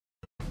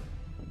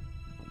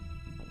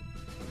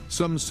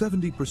Some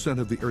 70%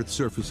 of the Earth's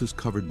surface is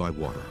covered by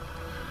water,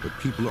 but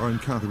people are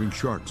encountering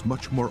sharks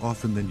much more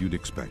often than you'd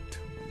expect.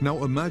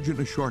 Now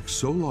imagine a shark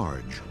so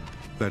large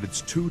that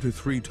it's 2 to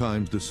 3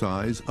 times the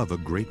size of a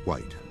great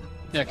white.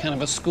 Yeah, kind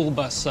of a school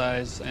bus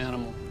size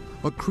animal.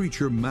 A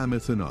creature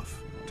mammoth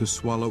enough to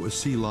swallow a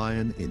sea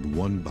lion in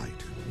one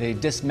bite. They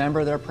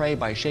dismember their prey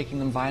by shaking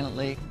them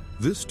violently.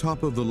 This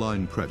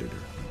top-of-the-line predator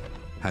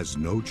has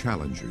no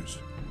challengers.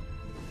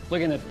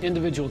 Looking at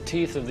individual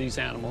teeth of these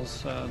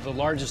animals, the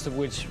largest of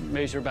which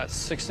measure about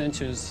 6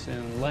 inches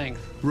in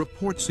length.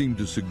 Reports seem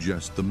to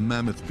suggest the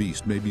mammoth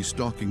beast may be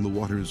stalking the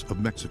waters of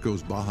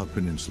Mexico's Baja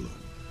Peninsula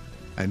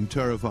and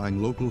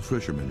terrifying local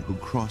fishermen who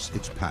cross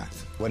its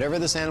path. Whatever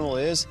this animal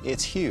is,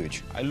 it's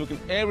huge. I look at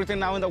everything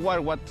now in the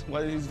water, what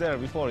is there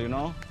before, you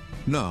know?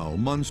 Now,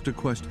 Monster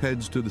Quest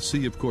heads to the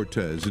Sea of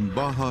Cortez in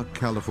Baja,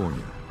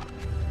 California,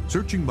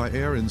 searching by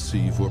air and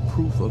sea for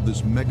proof of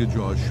this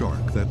megajaw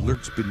shark that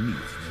lurks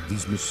beneath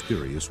these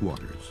mysterious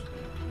waters.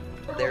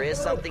 There is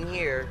something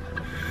here.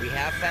 We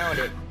have found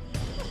it.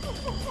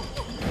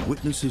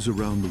 Witnesses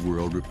around the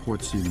world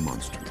report seeing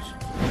monsters.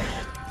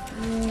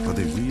 Are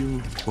they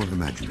real or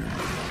imaginary?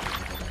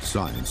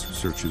 Science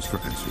searches for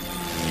answers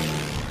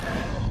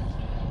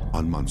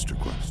on Monster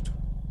Quest.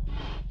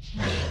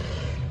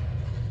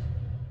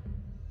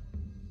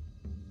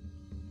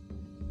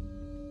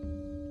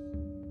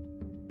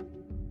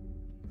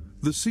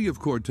 The Sea of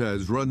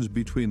Cortez runs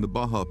between the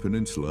Baja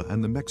Peninsula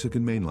and the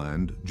Mexican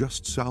mainland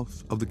just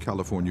south of the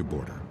California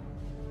border.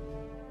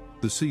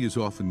 The sea is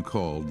often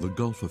called the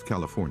Gulf of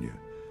California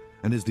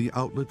and is the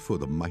outlet for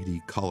the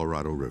mighty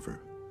Colorado River.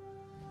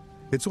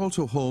 It's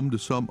also home to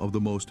some of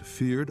the most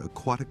feared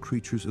aquatic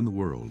creatures in the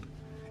world,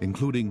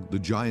 including the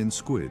giant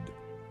squid,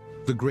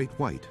 the great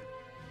white,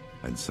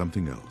 and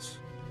something else.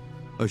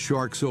 A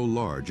shark so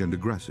large and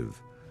aggressive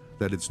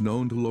that it's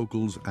known to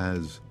locals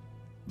as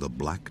the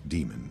Black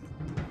Demon.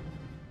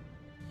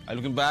 I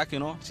looking back, you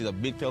know, see the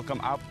big tail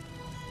come up,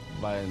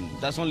 but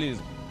that's only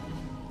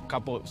a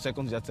couple of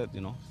seconds, that's it,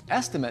 you know.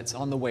 Estimates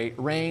on the weight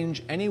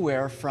range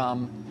anywhere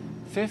from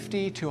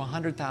 50 to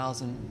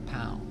 100,000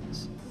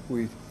 pounds.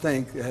 We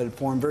think it had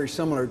formed very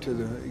similar to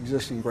the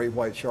existing great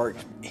white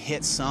sharks.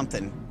 Hit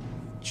something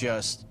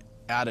just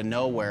out of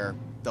nowhere.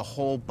 The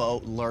whole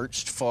boat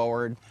lurched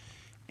forward,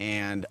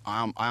 and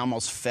I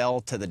almost fell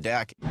to the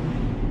deck.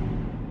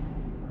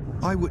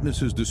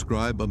 Eyewitnesses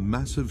describe a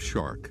massive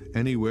shark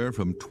anywhere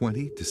from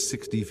 20 to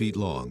 60 feet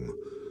long,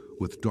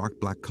 with dark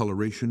black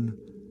coloration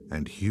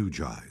and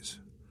huge eyes.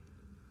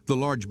 The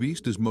large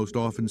beast is most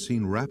often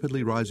seen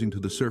rapidly rising to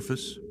the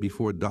surface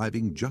before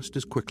diving just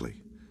as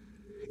quickly,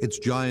 its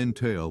giant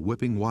tail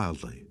whipping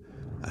wildly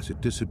as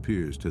it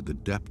disappears to the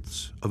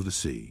depths of the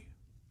sea.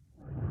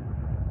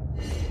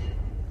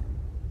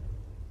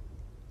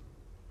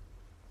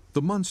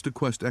 The Monster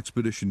Quest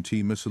expedition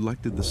team has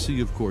selected the Sea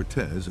of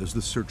Cortez as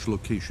the search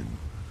location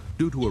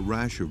due to a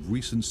rash of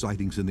recent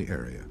sightings in the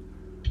area,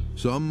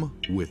 some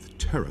with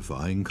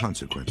terrifying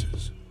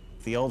consequences.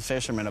 The old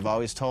fishermen have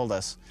always told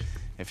us,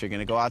 if you're going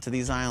to go out to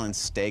these islands,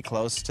 stay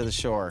close to the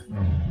shore.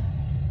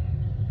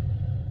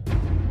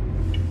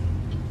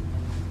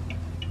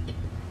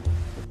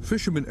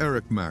 Fisherman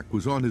Eric Mack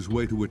was on his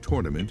way to a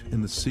tournament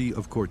in the Sea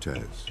of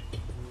Cortez.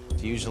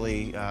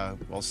 Usually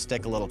we'll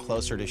stick a little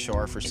closer to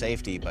shore for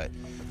safety, but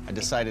I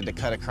decided to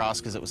cut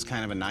across because it was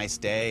kind of a nice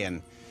day,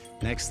 and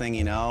next thing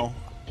you know...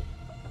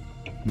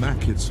 Mack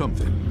hit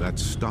something that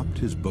stopped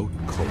his boat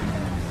cold.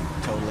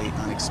 Totally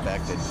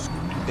unexpected.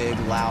 Big,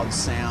 loud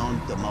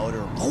sound, the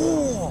motor,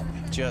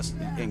 just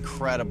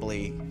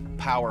incredibly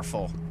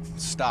powerful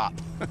stop.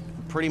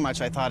 Pretty much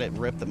I thought it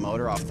ripped the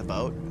motor off the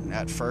boat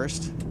at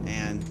first,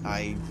 and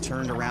I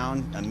turned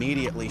around,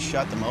 immediately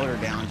shut the motor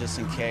down just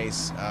in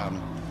case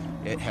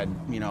it had,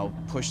 you know,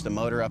 pushed the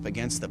motor up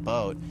against the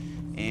boat.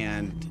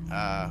 And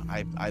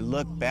I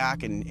looked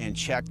back and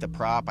checked the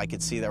prop. I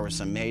could see there was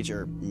some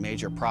major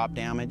prop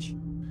damage.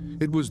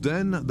 It was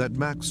then that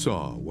Mack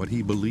saw what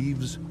he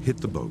believes hit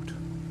the boat.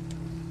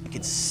 I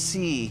could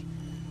see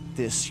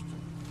this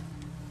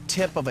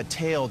tip of a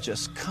tail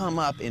just come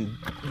up and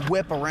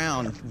whip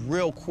around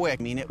real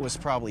quick. I mean, it was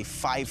probably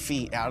 5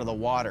 feet out of the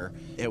water.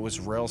 It was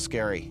real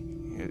scary.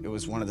 It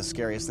was one of the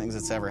scariest things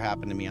that's ever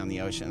happened to me on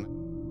the ocean.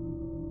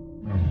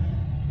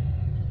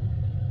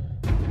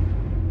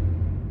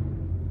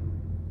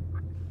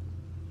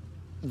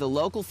 The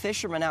local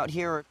fishermen out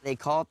here, they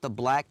call it the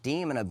Black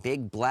Demon, a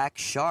big black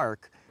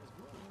shark.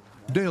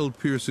 Dale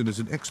Pearson is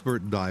an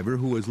expert diver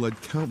who has led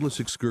countless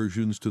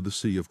excursions to the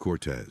Sea of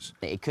Cortez.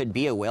 It could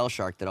be a whale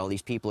shark that all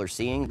these people are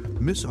seeing.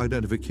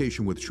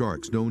 Misidentification with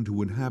sharks known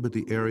to inhabit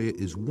the area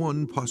is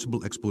one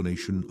possible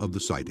explanation of the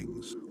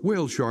sightings.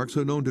 Whale sharks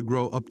are known to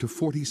grow up to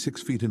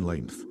 46 feet in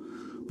length,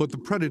 but the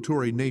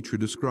predatory nature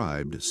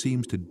described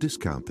seems to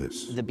discount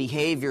this. The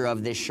behavior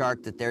of this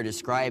shark that they're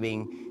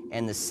describing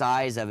and the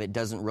size of it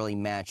doesn't really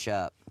match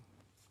up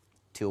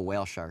to a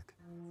whale shark.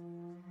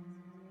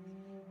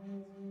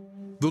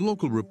 The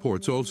local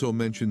reports also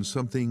mention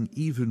something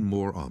even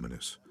more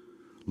ominous: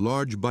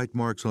 large bite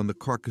marks on the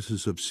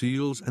carcasses of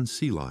seals and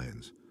sea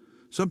lions,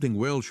 something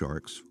whale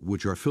sharks,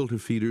 which are filter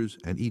feeders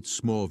and eat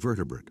small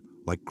vertebrate,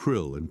 like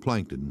krill and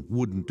plankton,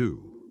 wouldn't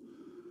do.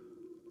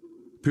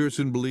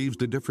 Pearson believes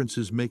the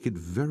differences make it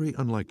very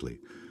unlikely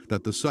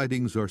that the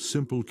sightings are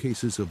simple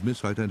cases of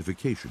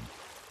misidentification,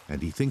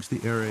 and he thinks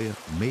the area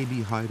may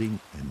be hiding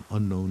an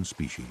unknown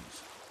species.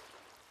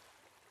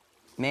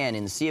 Man,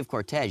 in the Sea of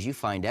Cortez, you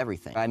find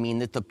everything. I mean,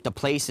 the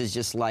place is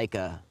just like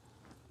a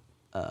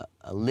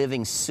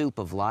living soup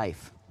of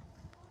life.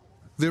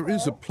 There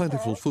is a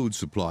plentiful food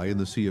supply in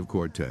the Sea of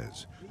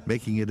Cortez,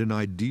 making it an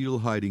ideal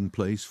hiding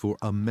place for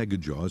a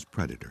megajaws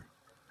predator.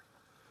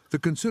 The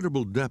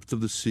considerable depth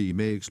of the sea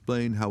may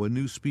explain how a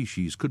new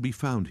species could be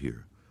found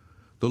here.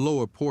 The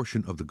lower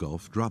portion of the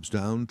Gulf drops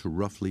down to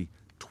roughly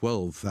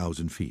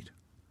 12,000 feet.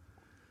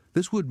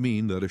 This would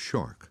mean that a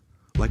shark,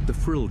 like the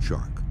frilled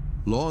shark,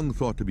 long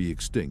thought to be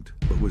extinct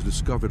but was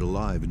discovered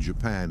alive in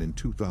Japan in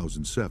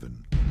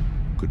 2007,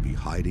 could be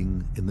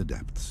hiding in the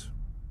depths.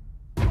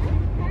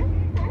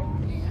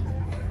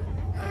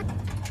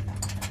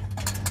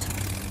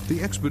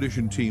 The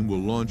expedition team will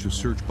launch a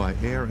search by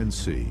air and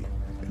sea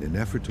in an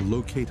effort to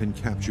locate and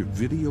capture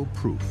video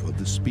proof of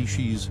the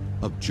species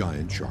of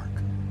giant shark.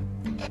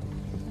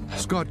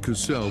 Scott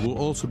Cassell will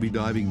also be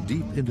diving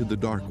deep into the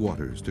dark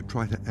waters to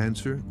try to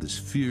answer this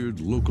feared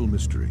local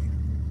mystery.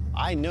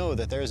 I know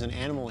that there's an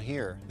animal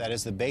here that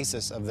is the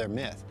basis of their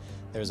myth.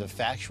 There's a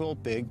factual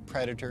big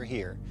predator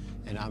here,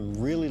 and I'm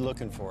really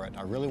looking for it.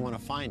 I really want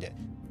to find it.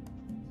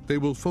 They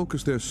will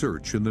focus their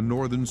search in the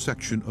northern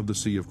section of the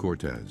Sea of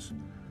Cortez.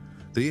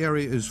 The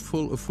area is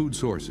full of food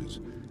sources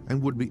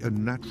and would be a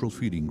natural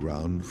feeding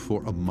ground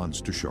for a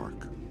monster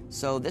shark.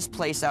 So this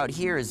place out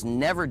here is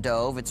never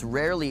dove, it's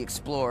rarely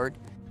explored.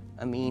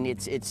 I mean,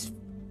 it's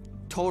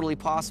totally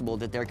possible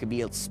that there could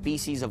be a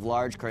species of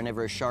large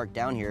carnivorous shark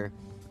down here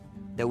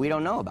that we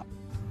don't know about.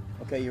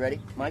 Okay, you ready,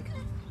 Mike?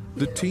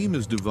 The team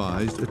has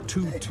devised a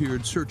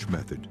two-tiered search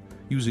method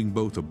using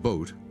both a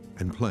boat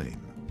and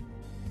plane.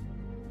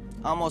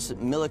 Almost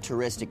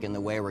militaristic in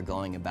the way we're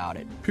going about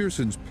it.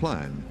 Pearson's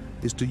plan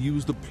is to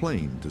use the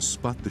plane to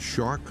spot the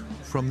shark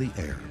from the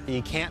air.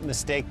 You can't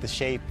mistake the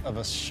shape of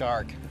a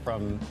shark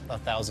from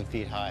 1,000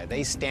 feet high.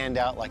 They stand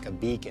out like a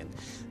beacon.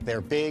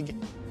 They're big.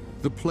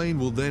 The plane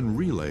will then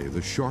relay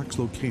the shark's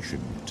location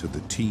to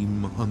the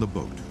team on the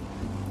boat.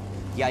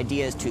 The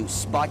idea is to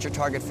spot your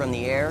target from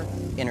the air,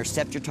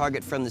 intercept your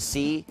target from the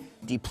sea,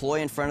 deploy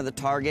in front of the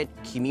target,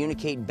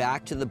 communicate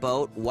back to the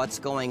boat what's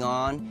going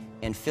on,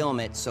 and film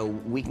it so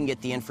we can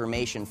get the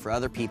information for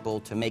other people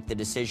to make the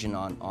decision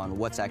on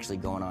what's actually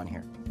going on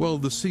here. Well,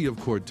 the Sea of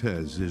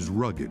Cortez is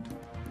rugged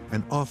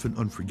and often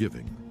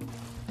unforgiving.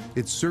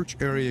 Its search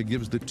area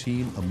gives the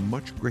team a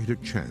much greater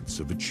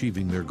chance of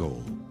achieving their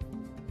goal.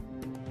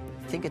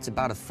 I think it's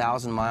about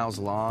 1,000 miles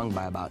long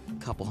by about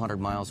a couple hundred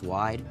miles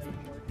wide.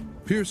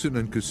 Pearson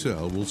and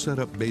Cassell will set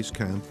up base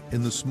camp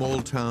in the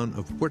small town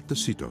of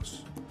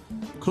Puertecitos,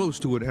 close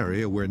to an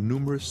area where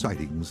numerous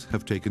sightings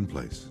have taken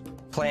place.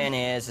 Plan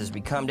is, as we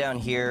come down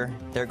here,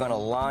 they're going to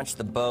launch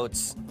the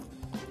boats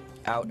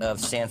out of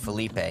San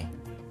Felipe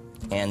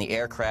and the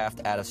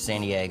aircraft out of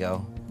San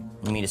Diego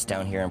and meet us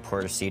down here in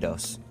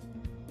Puertecitos.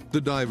 The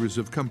divers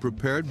have come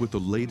prepared with the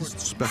latest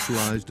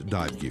specialized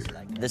dive gear.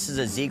 This is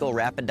a Ziegel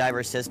rapid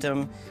diver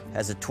system,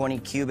 has a 20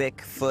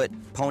 cubic foot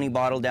pony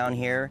bottle down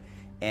here,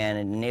 and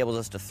it enables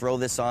us to throw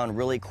this on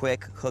really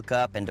quick, hook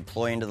up, and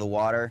deploy into the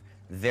water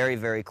very,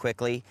 very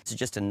quickly. It's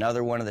just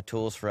another one of the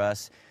tools for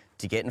us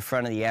to get in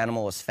front of the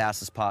animal as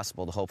fast as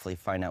possible to hopefully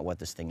find out what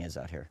this thing is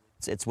out here.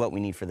 It's what we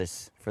need for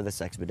this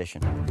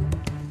expedition.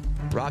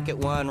 Rocket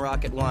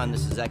one,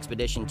 this is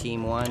Expedition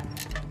Team 1.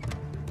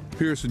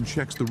 Pearson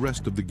checks the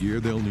rest of the gear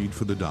they'll need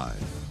for the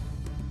dive.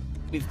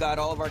 We've got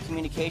all of our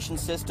communication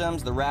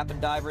systems, the rapid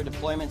diver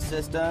deployment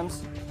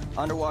systems,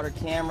 underwater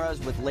cameras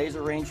with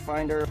laser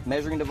rangefinder,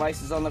 measuring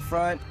devices on the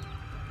front,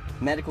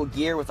 medical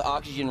gear with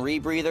oxygen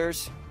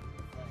rebreathers.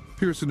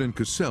 Pearson and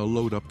Cassell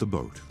load up the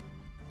boat.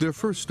 Their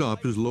first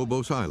stop is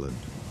Lobos Island,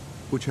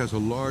 which has a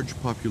large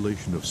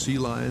population of sea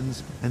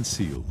lions and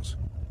seals.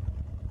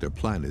 Their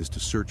plan is to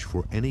search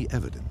for any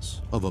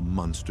evidence of a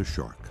monster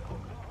shark.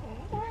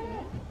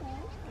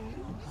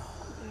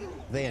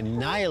 They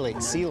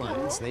annihilate sea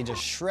lions. They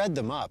just shred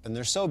them up, and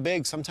they're so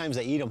big, sometimes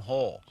they eat them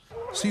whole.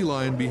 Sea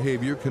lion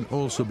behavior can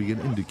also be an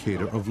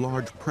indicator of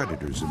large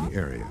predators in the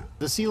area.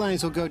 The sea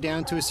lions will go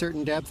down to a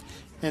certain depth,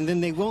 and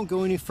then they won't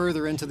go any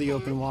further into the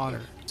open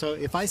water. So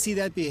if I see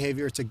that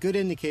behavior, it's a good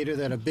indicator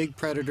that a big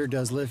predator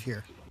does live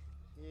here.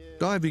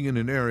 Diving in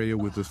an area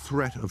with the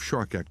threat of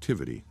shark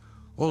activity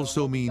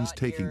also means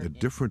taking a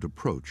different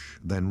approach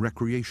than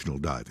recreational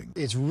diving.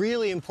 It's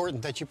really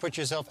important that you put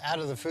yourself out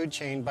of the food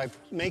chain by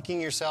making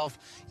yourself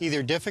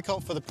either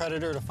difficult for the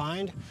predator to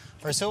find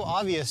or so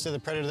obvious to the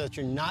predator that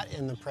you're not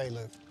in the prey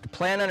loop. The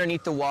plan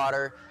underneath the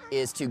water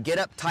is to get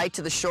up tight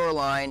to the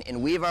shoreline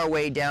and weave our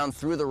way down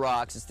through the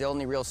rocks. It's the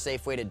only real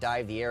safe way to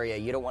dive the area.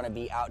 You don't want to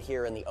be out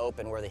here in the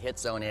open where the hit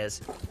zone is.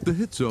 The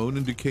hit zone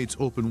indicates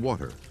open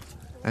water,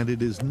 and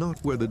it is not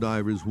where the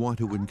divers want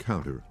to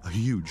encounter a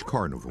huge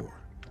carnivore.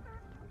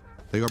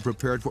 They are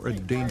prepared for a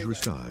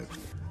dangerous dive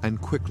and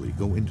quickly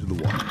go into the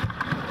water.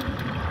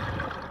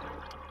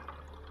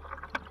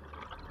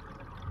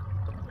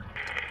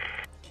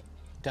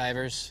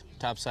 Divers,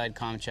 topside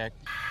comm check,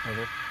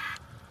 over.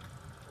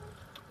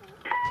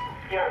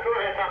 Yeah, go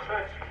ahead,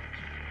 topside.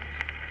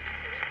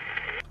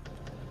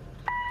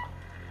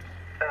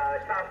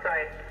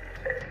 Topside,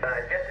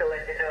 just to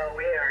let you know,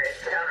 we are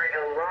encountering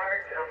a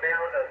large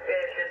amount of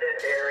fish in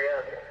this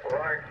area,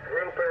 large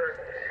grouper,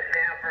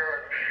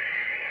 snapper.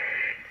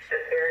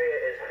 This area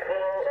is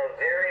full of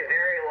very,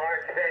 very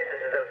large fish.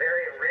 This is a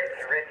very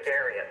rich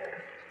area.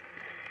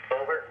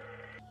 Over.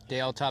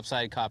 Dale,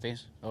 topside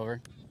copies,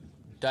 over.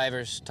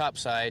 Divers,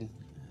 topside,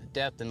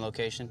 depth and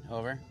location,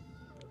 over.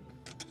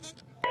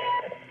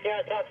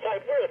 Yeah,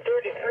 topside, we're at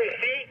 33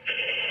 feet,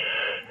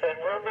 and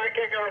we're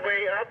making our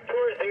way up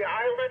towards the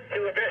island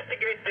to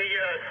investigate the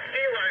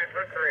sea lion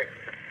rookery.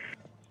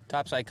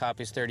 Topside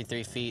copies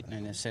 33 feet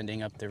and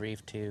ascending up the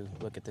reef to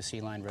look at the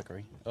sea lion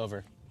rookery,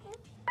 over.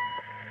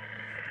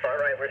 All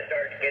right, we're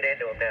starting to get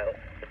into them now.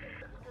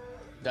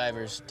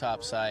 Divers,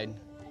 topside,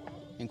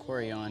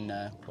 inquiry on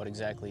what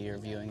exactly you're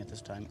viewing at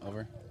this time,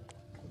 over.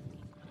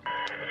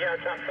 Yeah,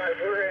 topside,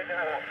 we're in 10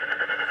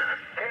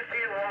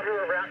 feet of water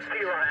around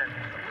sea lions.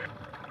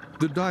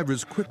 The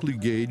divers quickly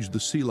gauge the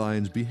sea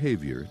lion's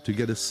behavior to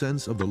get a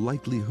sense of the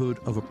likelihood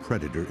of a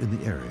predator in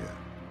the area.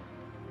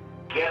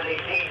 Yeah, they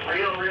seem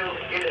real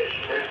skittish.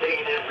 They're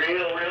staying in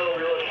real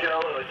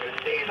shallow, and they're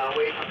staying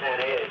away from that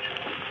edge.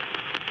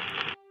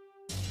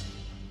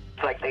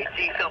 It's like they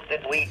see something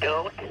we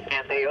don't,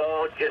 and they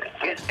all just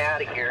get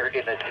out of here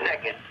in a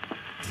second.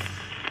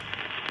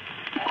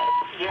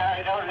 Yeah,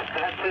 I noticed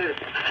that too.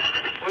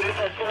 What does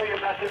that tell you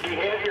about the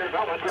behavior,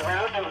 about what's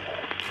around them?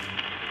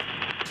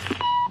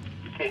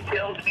 It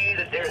tells me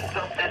that there's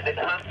something that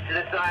comes to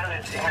this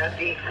island and has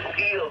these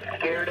seals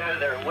scared out of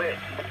their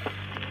wits.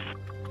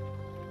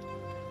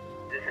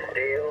 This is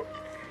Dale.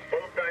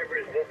 Both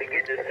divers will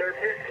begin to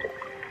surface,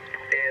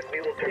 and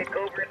we will take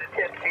over the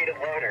 10 feet of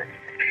water.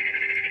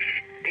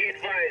 Be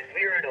advised,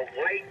 we are in a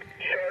white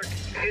shark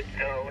hit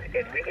zone,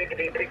 and we need to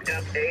be picked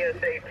up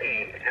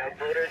ASAP. Have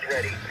motors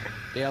ready.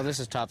 Dale, this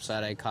is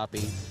topside, I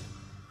copy.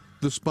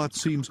 The spot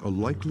seems a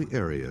likely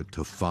area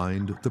to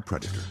find the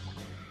predator.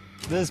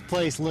 This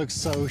place looks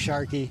so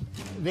sharky.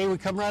 They would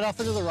come right off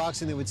into the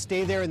rocks and they would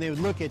stay there and they would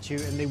look at you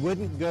and they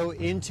wouldn't go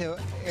into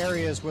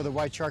areas where the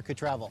white shark could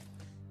travel.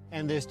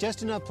 And there's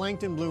just enough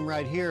plankton bloom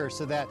right here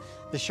so that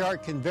the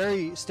shark can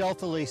very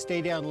stealthily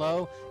stay down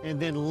low and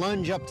then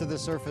lunge up to the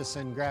surface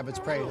and grab its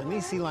prey. And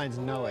these sea lions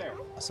know it.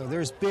 So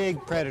there's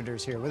big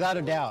predators here, without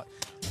a doubt.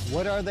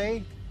 What are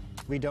they?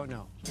 We don't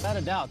know. Without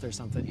a doubt, there's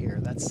something here.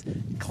 That's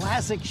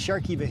classic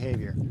sharky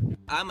behavior.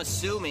 I'm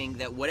assuming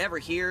that whatever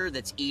here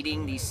that's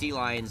eating these sea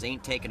lions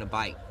ain't taking a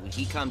bite. When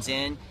he comes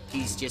in,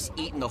 he's just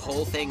eating the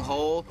whole thing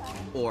whole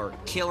or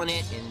killing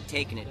it and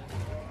taking it.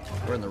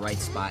 We're in the right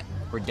spot.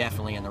 We're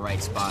definitely in the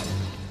right spot.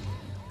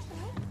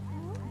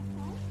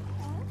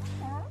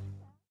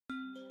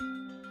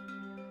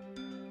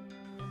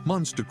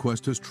 Monster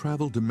Quest has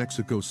traveled to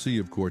Mexico Sea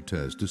of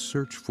Cortez to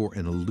search for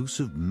an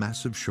elusive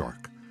massive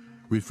shark,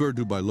 referred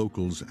to by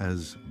locals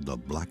as the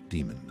Black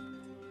Demon.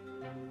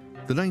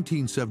 The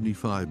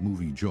 1975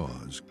 movie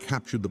Jaws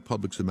captured the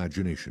public's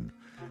imagination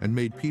and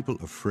made people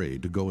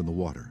afraid to go in the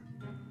water.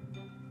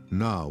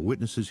 Now,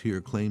 witnesses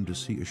here claim to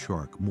see a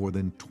shark more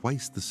than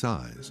twice the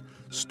size,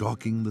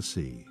 stalking the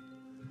sea.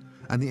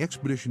 And the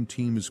expedition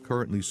team is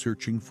currently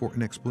searching for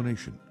an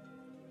explanation.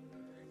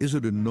 Is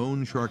it a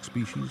known shark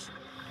species,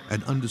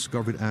 an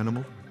undiscovered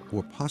animal,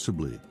 or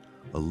possibly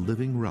a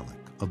living relic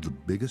of the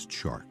biggest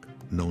shark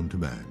known to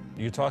man?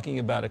 You're talking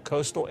about a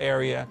coastal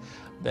area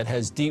that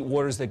has deep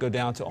waters that go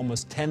down to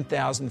almost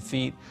 10,000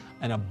 feet,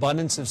 an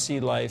abundance of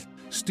sea life.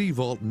 Steve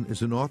Alton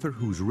is an author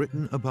who's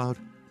written about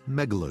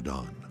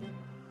Megalodon,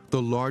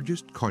 the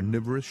largest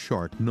carnivorous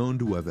shark known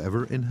to have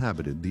ever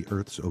inhabited the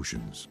Earth's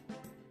oceans.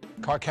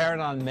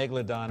 Carcharodon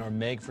megalodon, or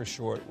Meg for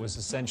short, was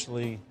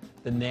essentially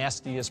the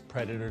nastiest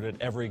predator that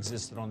ever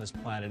existed on this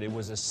planet. It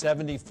was a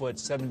 70-foot,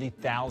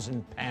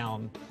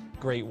 70,000-pound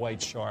great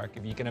white shark.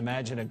 If you can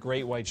imagine a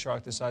great white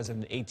shark the size of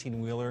an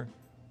 18-wheeler,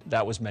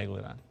 that was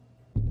Megalodon.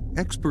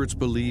 Experts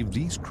believe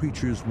these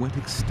creatures went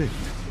extinct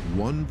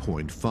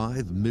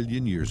 1.5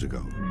 million years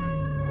ago.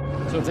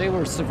 So if they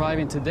were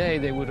surviving today,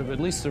 they would have at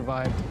least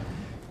survived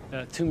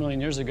 2 million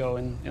years ago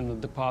in the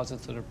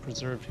deposits that are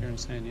preserved here in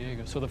San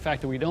Diego. So the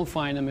fact that we don't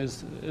find them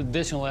is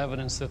additional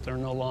evidence that they're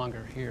no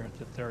longer here,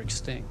 that they're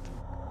extinct.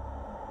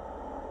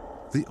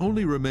 The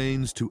only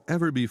remains to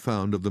ever be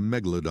found of the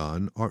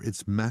Megalodon are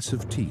its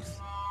massive teeth,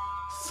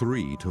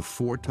 3 to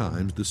 4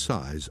 times the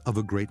size of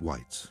a great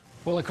white's.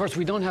 Well, of course,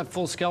 we don't have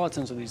full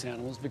skeletons of these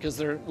animals because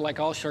they're, like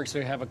all sharks,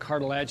 they have a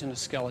cartilaginous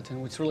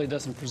skeleton, which really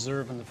doesn't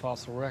preserve in the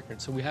fossil record.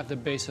 So we have to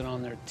base it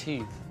on their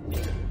teeth.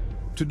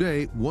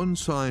 Today, one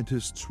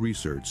scientist's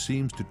research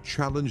seems to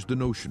challenge the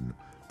notion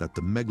that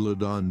the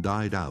Megalodon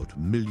died out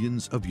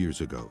millions of years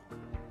ago.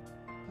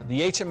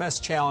 The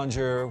HMS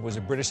Challenger was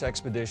a British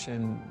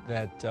expedition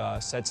that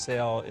set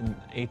sail in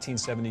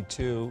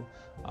 1872.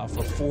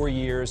 For 4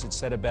 years, it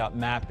set about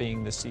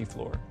mapping the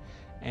seafloor.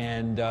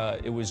 and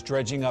it was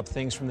dredging up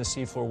things from the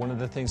seafloor. One of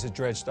the things that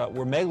dredged up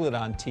were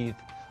Megalodon teeth,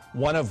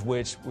 one of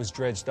which was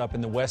dredged up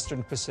in the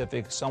Western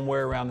Pacific,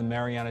 somewhere around the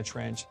Mariana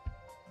Trench.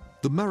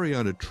 The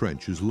Mariana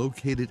Trench is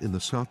located in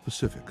the South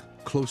Pacific,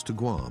 close to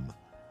Guam,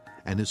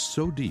 and is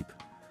so deep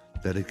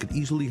that it could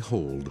easily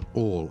hold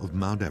all of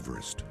Mount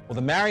Everest. Well,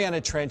 the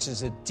Mariana Trench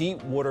is a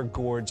deep water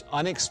gorge,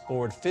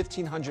 unexplored,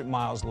 1,500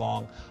 miles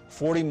long,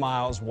 40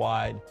 miles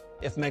wide.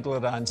 If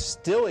Megalodon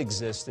still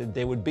existed,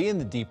 they would be in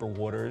the deeper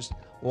waters,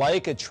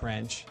 like a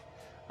trench,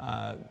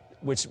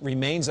 which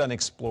remains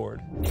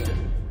unexplored.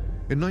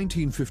 In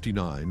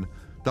 1959,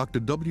 Dr.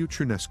 W.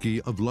 Chernesky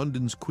of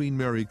London's Queen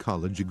Mary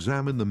College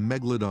examined the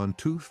Megalodon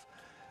tooth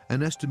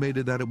and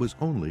estimated that it was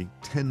only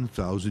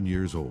 10,000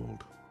 years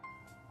old.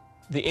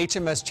 The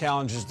HMS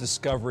Challenger's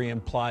discovery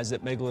implies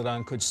that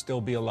Megalodon could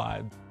still be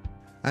alive.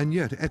 And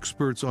yet,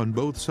 experts on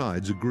both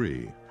sides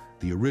agree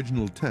the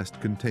original test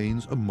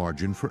contains a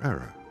margin for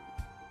error.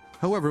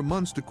 However,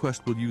 Monster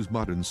Quest will use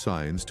modern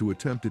science to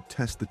attempt to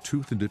test the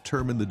tooth and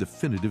determine the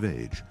definitive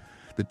age.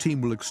 The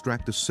team will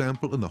extract a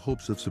sample in the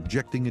hopes of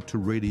subjecting it to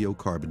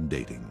radiocarbon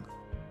dating.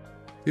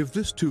 If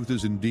this tooth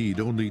is indeed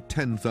only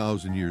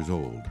 10,000 years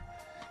old,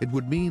 it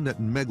would mean that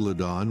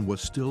Megalodon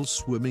was still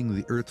swimming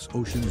the Earth's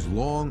oceans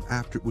long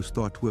after it was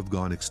thought to have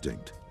gone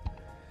extinct.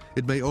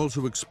 It may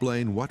also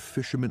explain what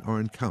fishermen are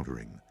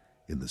encountering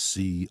in the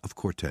Sea of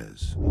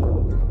Cortez.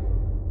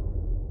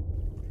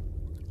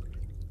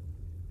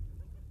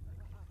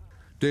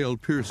 Dale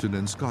Pearson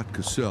and Scott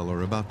Cassell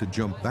are about to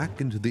jump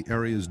back into the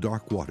area's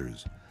dark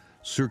waters,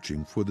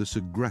 searching for this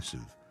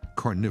aggressive,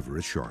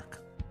 carnivorous shark.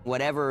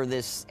 Whatever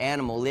this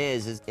animal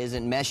isn't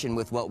meshing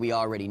with what we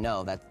already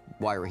know. That's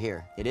why we're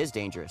here. It is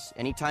dangerous.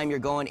 Anytime you're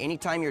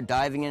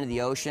diving into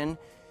the ocean,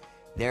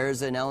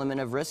 there's an element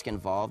of risk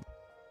involved.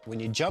 When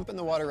you jump in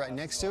the water right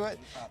next to it,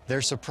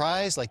 they're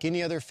surprised like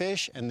any other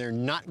fish, and they're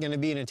not going to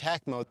be in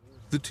attack mode.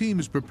 The team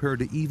is prepared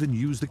to even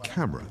use the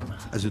camera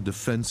as a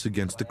defense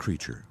against the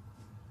creature.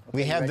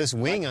 We have this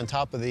wing on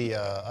top of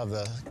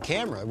the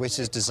camera, which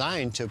is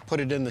designed to put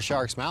it in the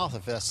shark's mouth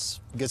if that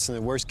gets in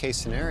the worst case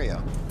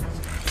scenario.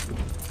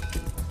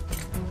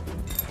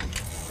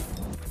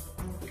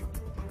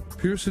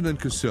 Pearson and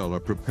Cassell are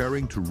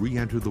preparing to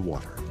re-enter the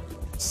water.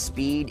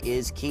 Speed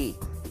is key,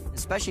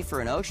 especially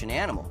for an ocean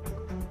animal.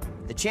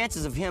 The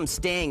chances of him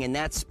staying in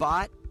that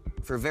spot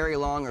for very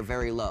long are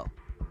very low.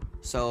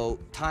 So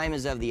time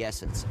is of the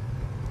essence.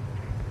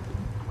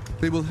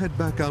 They will head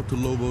back out to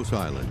Lobos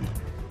Island,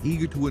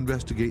 eager to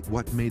investigate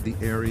what made the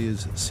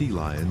area's sea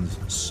lions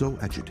so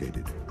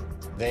agitated.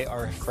 They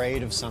are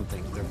afraid of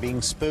something. They're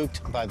being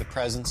spooked by the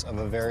presence of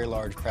a very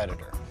large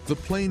predator. The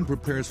plane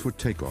prepares for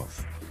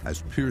takeoff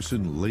as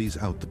Pearson lays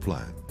out the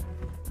plan.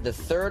 The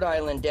third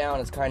island down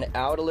is kind of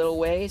out a little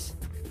ways,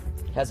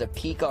 has a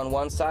peak on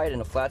one side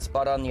and a flat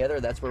spot on the other.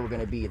 That's where we're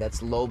going to be.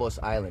 That's Lobos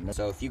Island.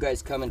 So if you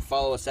guys come and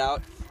follow us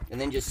out and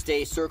then just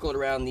stay circled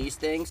around these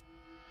things.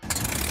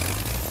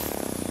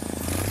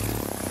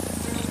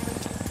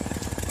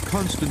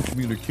 Constant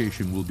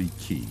communication will be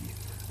key,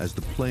 as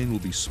the plane will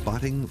be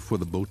spotting for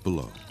the boat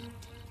below.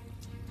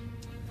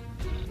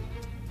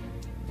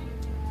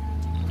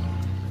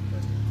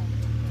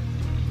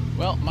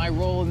 Well, my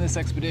role in this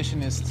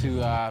expedition is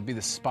to be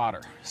the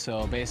spotter.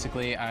 So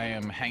basically, I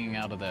am hanging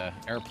out of the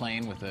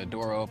airplane with the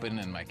door open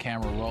and my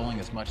camera rolling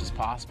as much as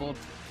possible.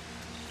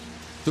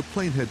 The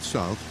plane heads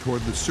south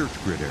toward the search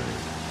grid area.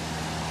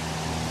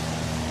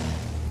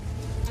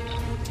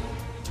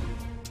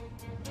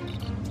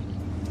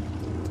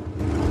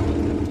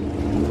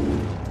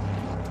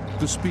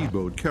 The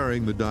speedboat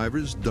carrying the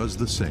divers does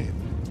the same.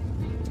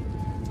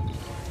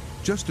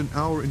 Just an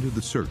hour into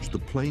the search, the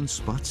plane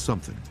spots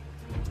something.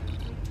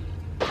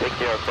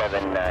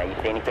 607, you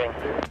see anything?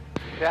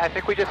 Yeah, I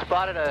think we just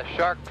spotted a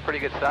shark pretty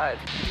good size.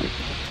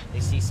 They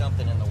see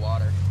something in the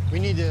water. We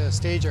need to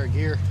stage our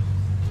gear.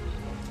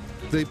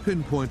 They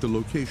pinpoint the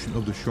location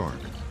of the shark,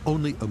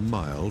 only a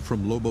mile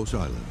from Lobos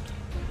Island.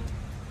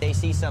 They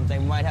see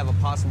something. We might have a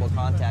possible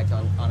contact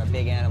on a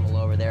big animal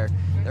over there.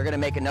 They're going to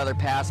make another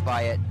pass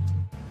by it.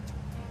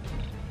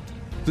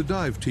 The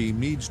dive team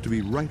needs to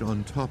be right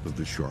on top of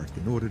the shark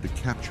in order to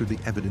capture the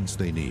evidence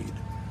they need.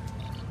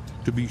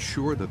 To be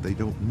sure that they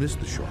don't miss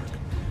the shark,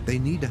 they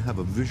need to have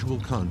a visual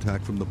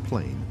contact from the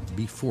plane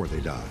before they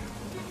dive.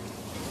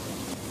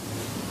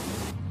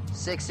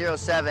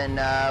 607,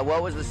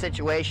 what was the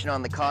situation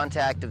on the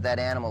contact of that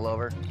animal,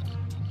 over?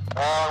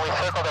 We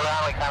circled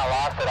around, we kind of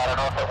lost it. I don't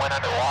know if it went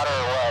underwater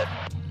or what.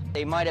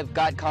 They might have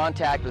got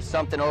contact with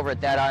something over at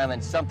that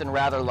island, something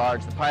rather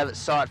large. The pilot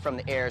saw it from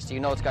the air, so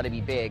you know it's got to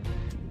be big.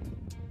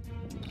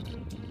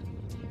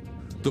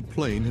 The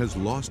plane has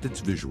lost its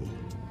visual.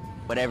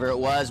 Whatever it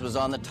was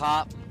on the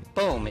top,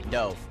 boom, it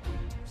dove.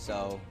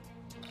 So,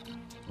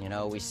 you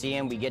know, we see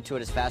him, we get to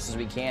it as fast as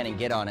we can and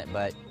get on it,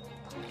 but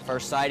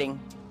first sighting,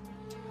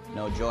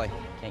 no joy,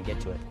 can't get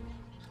to it.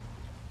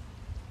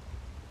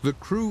 The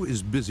crew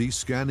is busy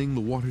scanning the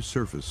water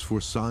surface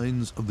for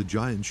signs of the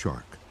giant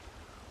shark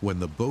when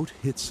the boat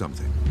hits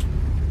something.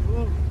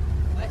 Ooh,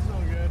 that's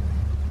not good.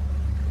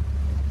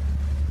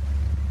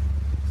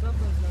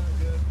 Something's not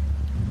good.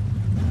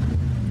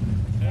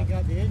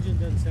 The engine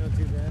doesn't sound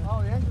too bad.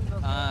 Oh, the engine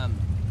doesn't.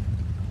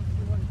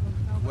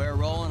 We're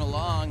rolling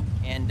along,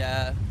 and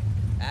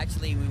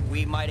actually,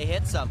 we might have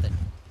hit something.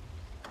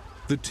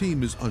 The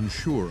team is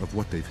unsure of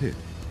what they've hit.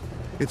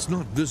 It's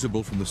not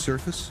visible from the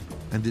surface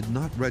and did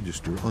not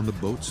register on the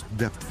boat's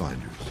depth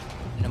finders.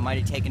 And it might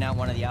have taken out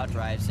one of the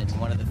outdrives and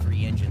one of the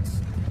 3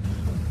 engines.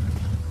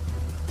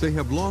 They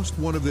have lost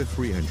one of their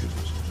 3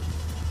 engines.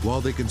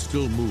 While they can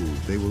still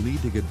move, they will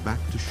need to get back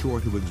to shore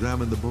to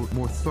examine the boat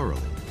more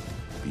thoroughly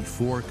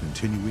before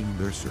continuing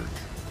their search.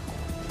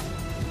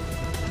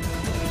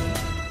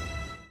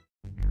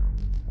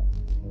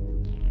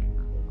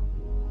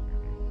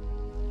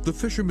 The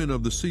fishermen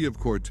of the Sea of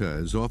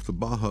Cortez off the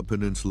Baja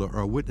Peninsula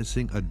are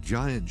witnessing a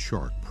giant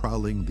shark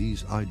prowling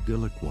these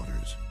idyllic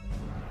waters.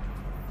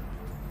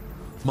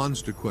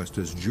 Monster Quest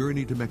has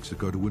journeyed to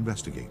Mexico to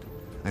investigate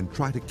and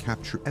try to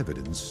capture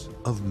evidence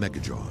of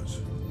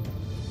megajaws.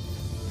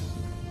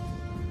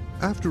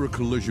 After a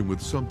collision with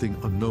something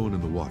unknown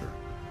in the water,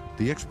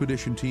 the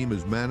expedition team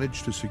has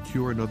managed to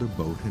secure another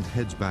boat and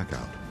heads back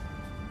out.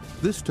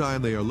 This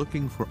time they are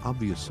looking for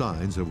obvious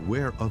signs of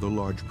where other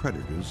large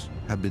predators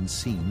have been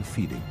seen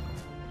feeding.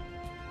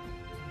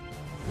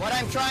 What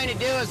I'm trying to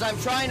do is I'm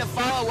trying to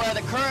follow where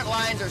the current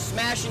lines are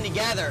smashing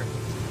together.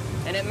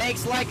 And it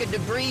makes like a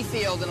debris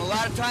field, and a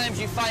lot of times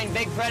you find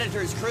big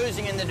predators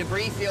cruising in the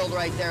debris field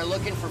right there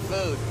looking for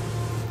food.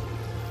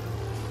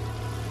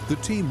 The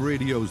team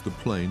radios the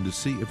plane to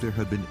see if there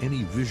have been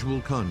any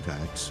visual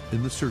contacts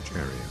in the search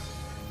area.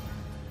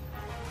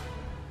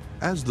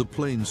 As the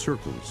plane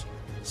circles,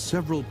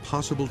 several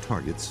possible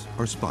targets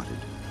are spotted.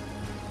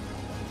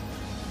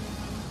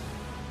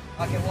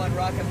 Rocket 1,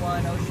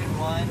 Ocean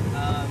 1.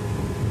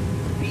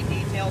 Repeat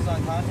details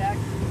on contact.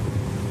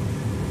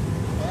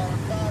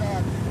 We've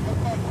got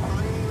looks like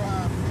 3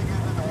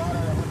 figures in the water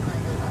that look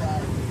pretty good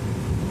size.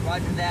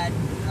 Roger that,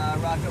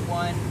 Rocket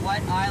 1.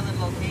 What island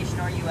location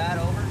are you at,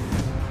 over?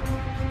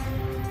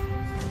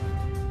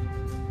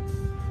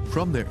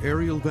 From their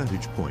aerial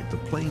vantage point, the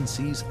plane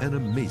sees an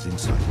amazing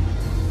sight.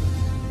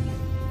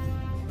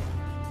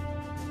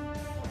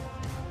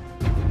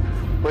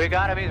 We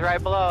got him, he's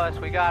right below us,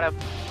 we got him.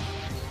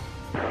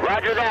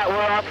 Roger that, we're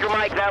off your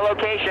mic, that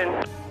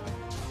location.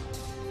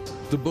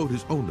 The boat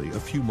is only a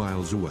few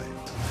miles away.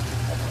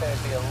 That's going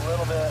to be a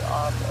little bit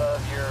off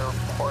of your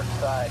port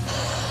side.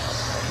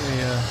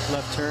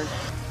 Left turn.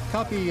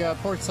 Copy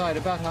port side,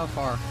 about how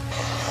far?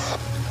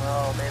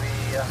 Oh, maybe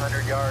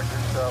 100 yards or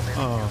so, maybe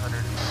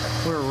 200.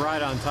 We're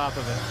right on top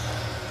of it.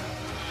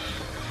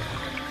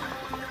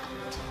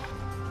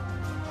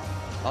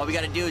 All we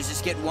got to do is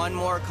just get one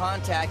more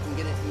contact and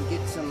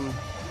get some...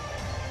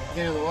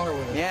 Get in the water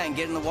with it. Yeah, and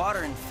get in the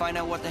water and find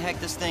out what the heck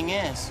this thing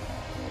is.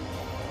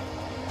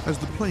 As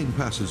the plane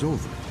passes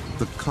over,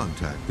 the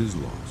contact is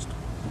lost.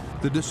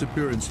 The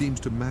disappearance seems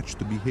to match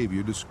the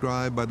behavior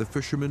described by the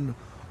fishermen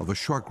of a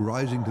shark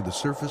rising to the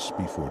surface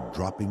before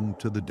dropping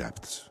to the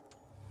depths.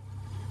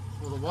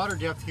 Well, the water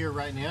depth here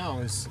right now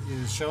is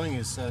showing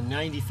us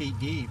 90 feet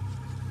deep.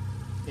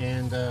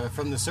 And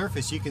from the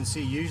surface, you can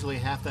see usually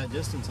half that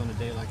distance on a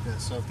day like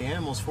this. So if the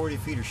animal's 40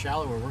 feet or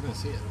shallower, we're going to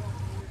see it.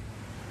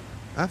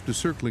 After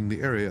circling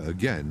the area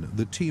again,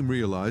 the team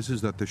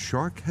realizes that the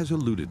shark has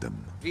eluded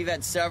them. We've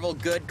had several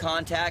good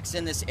contacts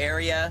in this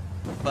area,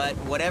 but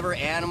whatever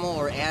animal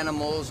or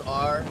animals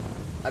are,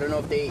 I don't know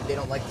if they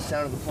don't like the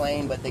sound of the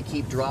plane, but they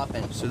keep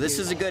dropping. So this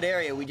is a good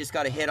area. We just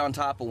got to hit on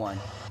top of one.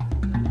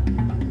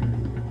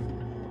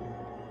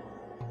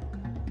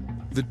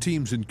 The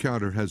team's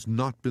encounter has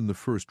not been the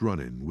first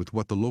run-in with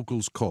what the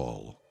locals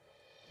call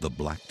the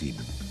Black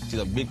Demon. See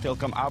the big tail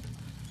come up,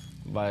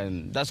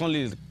 but that's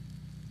only a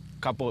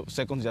couple of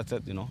seconds, that's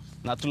it,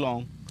 not too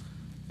long,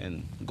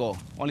 and go.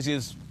 Only see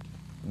his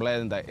blood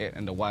in the air,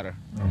 in the water.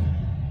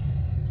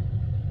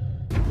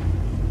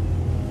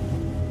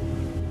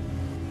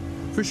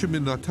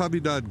 Fisherman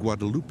Natividad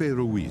Guadalupe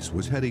Ruiz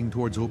was heading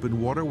towards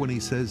open water when he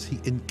says he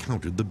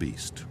encountered the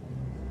beast.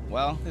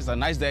 Well, it's a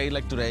nice day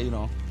like today,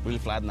 really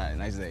flat night,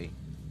 nice day.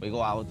 We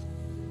go out,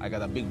 I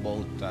got a big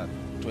boat,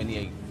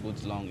 28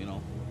 foot long,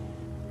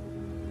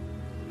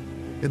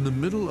 In the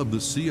middle of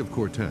the Sea of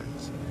Cortez,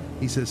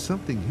 he says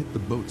something hit the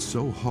boat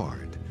so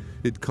hard,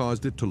 it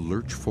caused it to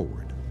lurch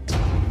forward.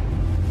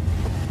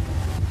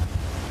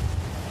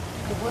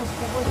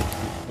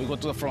 We go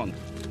to the front.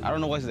 I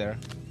don't know what's there.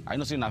 I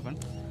don't see nothing.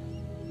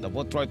 The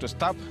boat tried to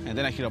stop, and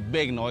then I hear a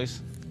big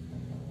noise,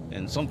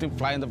 and something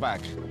fly in the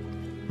back.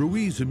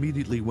 Ruiz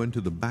immediately went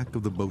to the back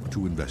of the boat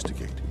to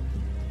investigate.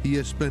 He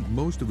has spent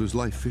most of his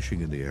life fishing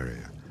in the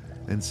area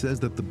and says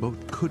that the boat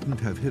couldn't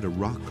have hit a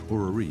rock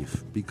or a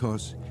reef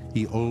because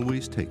he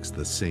always takes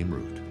the same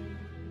route.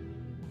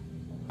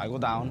 I go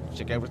down,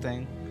 check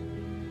everything,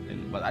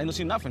 but I don't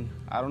see nothing.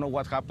 I don't know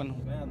what happened.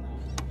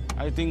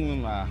 I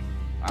think, I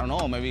don't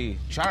know, maybe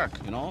shark,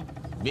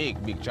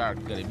 Big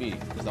shark gotta be.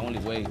 That's the only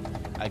way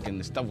I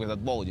can stop with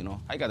that boat,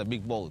 I got a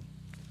big boat.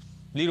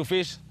 Little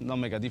fish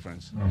don't make a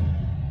difference.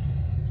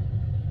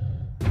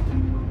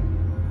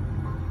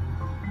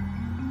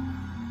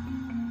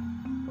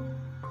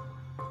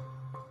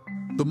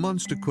 The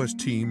Monster Quest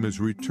team has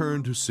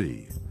returned to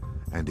sea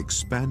and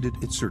expanded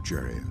its search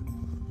area.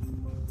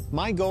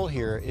 My goal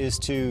here is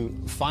to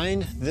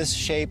find this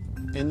shape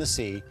in the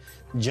sea,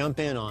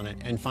 jump in on it,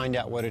 and find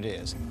out what it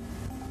is.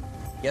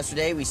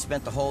 Yesterday, we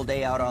spent the whole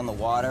day out on the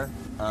water,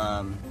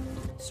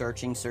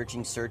 searching.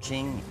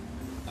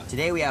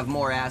 Today, we have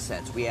more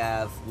assets. We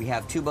have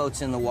 2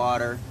 boats in the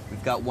water.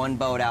 We've got 1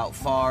 boat out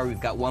far. We've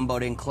got 1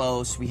 boat in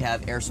close. We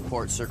have air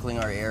support circling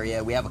our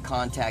area. We have a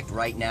contact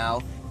right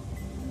now.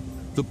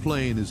 The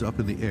plane is up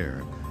in the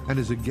air and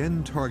has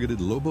again targeted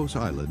Lobos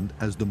Island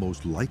as the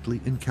most likely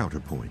encounter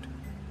point.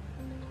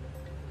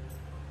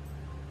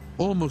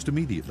 Almost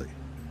immediately,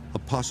 a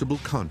possible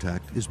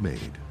contact is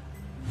made.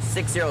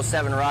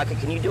 607 Rocket,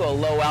 can you do a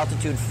low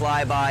altitude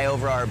flyby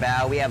over our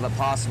bow? We have a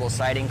possible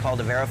sighting, call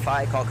to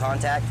verify, call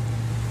contact.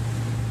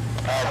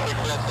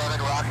 607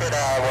 Rocket,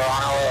 we're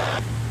on our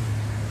way.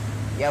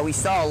 Yeah, we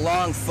saw a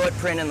long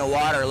footprint in the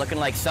water looking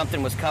like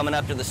something was coming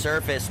up to the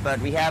surface,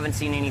 but we haven't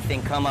seen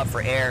anything come up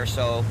for air,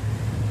 so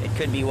it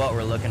could be what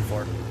we're looking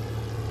for.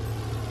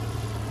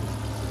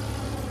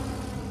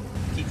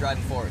 Keep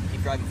driving forward,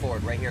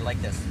 right here like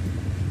this.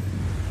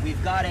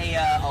 We've got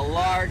a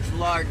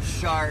large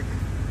shark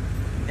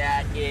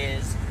that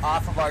is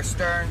off of our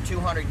stern,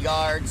 200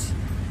 yards.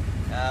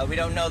 We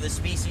don't know the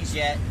species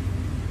yet,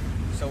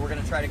 so we're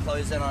gonna try to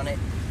close in on it.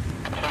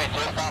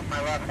 Just off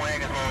my left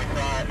wing is where we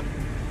saw it.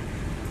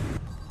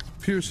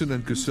 Pearson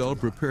and Cassell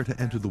prepare to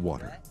enter the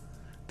water.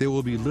 There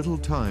will be little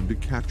time to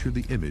capture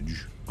the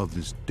image of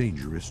this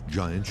dangerous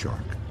giant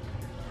shark.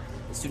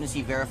 As soon as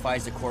he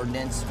verifies the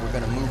coordinates, we're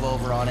gonna move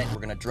over on it.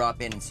 We're gonna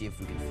drop in and see if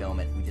we can film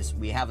it.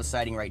 We have a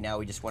sighting right now.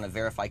 We just wanna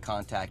verify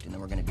contact and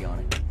then we're gonna be on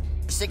it.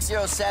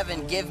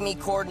 607, give me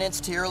coordinates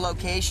to your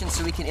location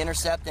so we can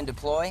intercept and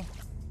deploy.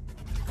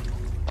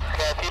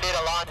 Okay, if you need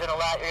a launch and a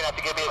lat, you're gonna have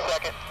to give me a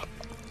second.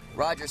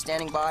 Roger,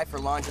 standing by for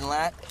launch and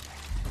lat.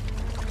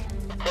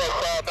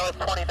 Yes, north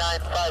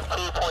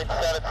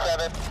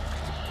 2952.77,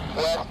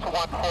 west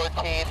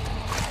 114,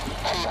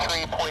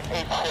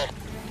 23.86.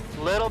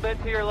 Little bit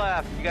to your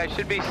left. You guys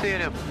should be seeing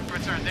him.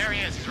 Return. There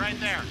he is. He's right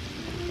there.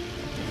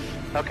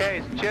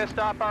 Okay, he's just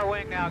off our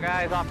wing now,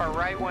 guys. Off our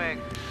right wing.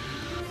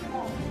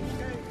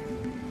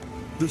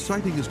 The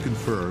sighting is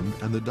confirmed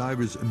and the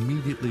divers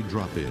immediately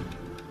drop in.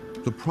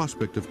 The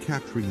prospect of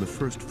capturing the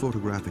first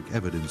photographic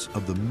evidence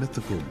of the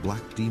mythical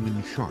black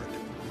demon shark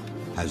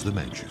has them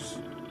anxious.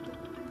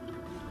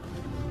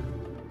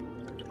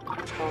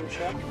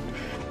 Check.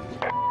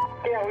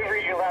 Yeah, we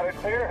read you loud and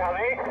clear. How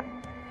many?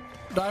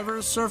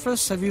 Divers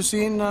surface, have you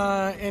seen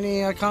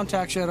any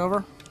contacts yet?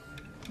 Over.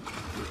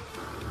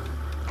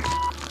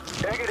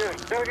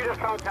 Negative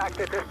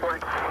contact at this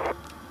point.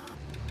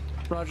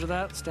 Roger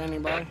that,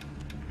 standing by.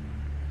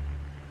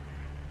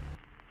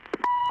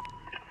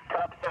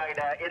 Topside,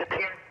 it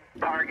appears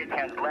target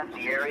has left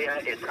the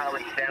area. It's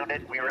probably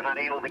sounded. We were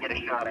unable to get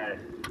a shot at it.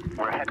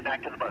 We're heading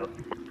back to the boat.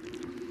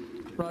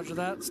 Roger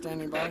that,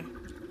 standing by.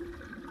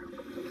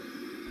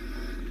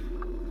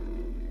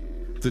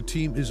 The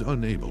team is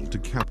unable to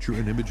capture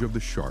an image of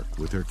the shark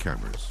with their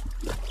cameras.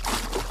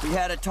 We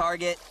had a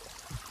target,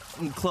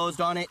 we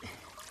closed on it,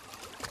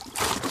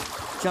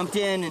 jumped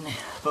in, and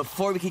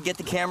before we could get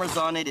the cameras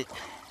on it,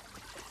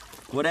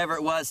 whatever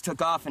it was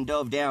took off and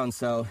dove down,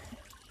 so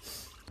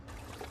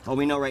all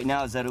we know right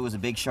now is that it was a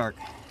big shark.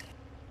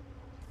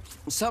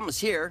 Something was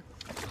here.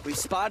 We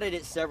spotted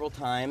it several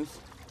times.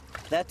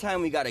 That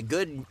time we got a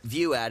good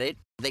view at it.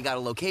 They got a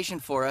location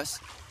for us.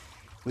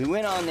 We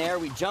went on there,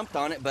 we jumped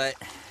on it, but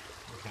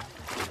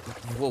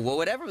well,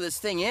 whatever this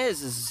thing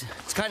is it's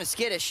kind of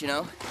skittish, you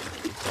know?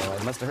 So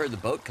I must have heard the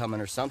boat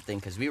coming or something,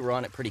 because we were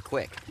on it pretty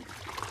quick.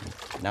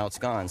 Now it's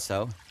gone,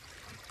 so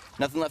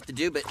nothing left to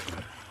do but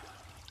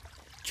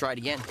try it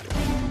again.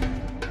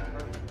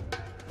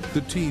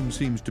 The team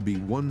seems to be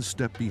one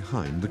step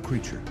behind the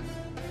creature.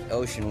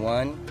 Ocean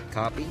 1,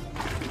 copy.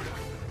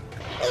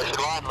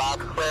 Ocean 1, loud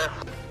and clear.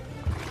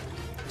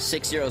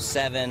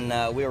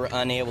 607, we were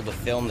unable to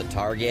film the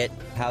target.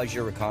 How's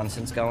your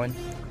reconnaissance going?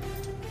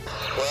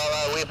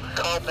 Well, we've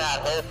combed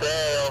that whole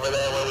bay over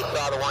there where we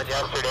saw the one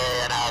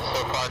yesterday, and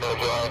so far no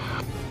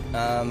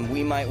joy.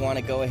 We might want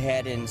to go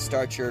ahead and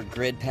start your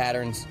grid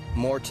patterns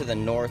more to the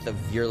north of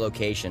your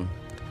location.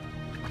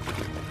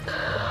 All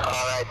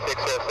right,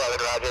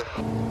 607, roger.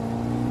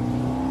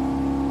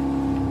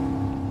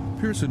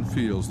 Pearson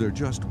feels they're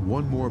just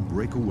one more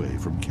break away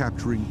from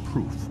capturing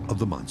proof of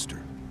the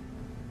monster.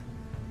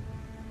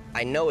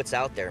 I know it's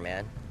out there,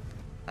 man.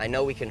 I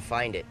know we can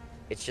find it.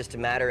 It's just a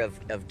matter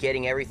of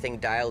getting everything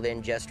dialed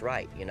in just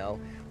right, you know?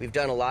 We've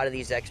done a lot of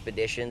these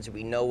expeditions.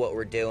 We know what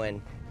we're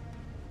doing.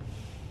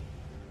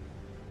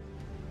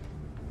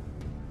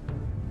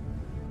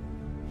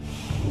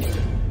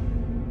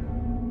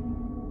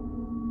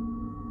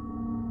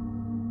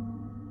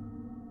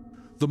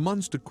 The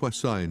Monster Quest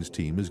science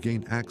team has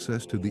gained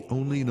access to the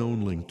only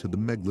known link to the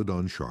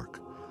Megalodon shark,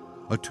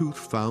 a tooth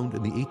found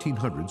in the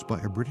 1800s by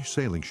a British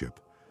sailing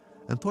ship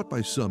and thought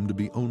by some to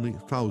be only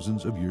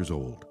thousands of years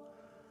old.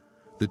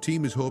 The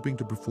team is hoping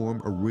to perform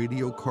a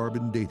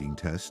radiocarbon dating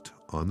test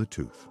on the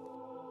tooth.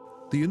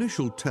 The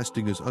initial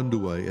testing is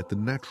underway at the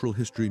Natural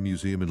History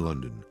Museum in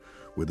London,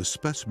 where the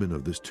specimen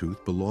of this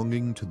tooth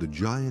belonging to the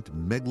giant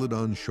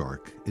Megalodon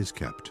shark is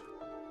kept.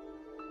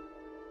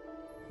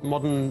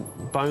 Modern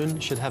bone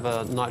should have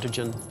a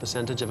nitrogen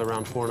percentage of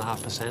around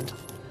 4.5%,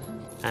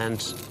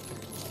 and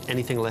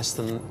anything less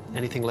than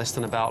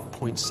about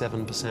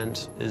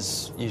 0.7%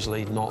 is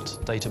usually not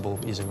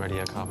datable using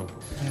radiocarbon.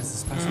 There's the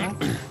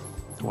specimen.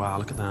 Wow,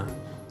 look at that.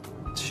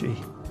 Gee.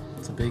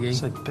 It's a biggie.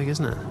 So big,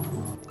 isn't it?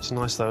 It's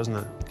nice though, isn't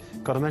it?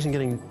 God, imagine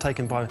getting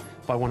taken by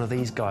one of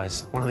these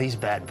guys, one of these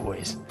bad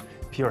boys.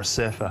 If you're a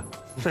surfer,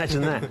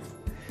 imagine that.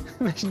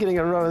 Imagine getting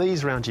a row of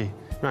these around your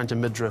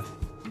midriff.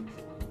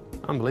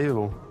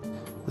 Unbelievable.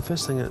 The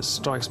first thing that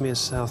strikes me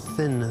is how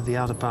thin the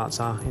outer parts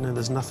are. You know,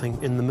 there's nothing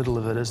in the middle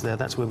of it, is there?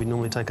 That's where we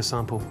normally take a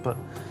sample. But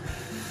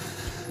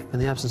in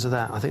the absence of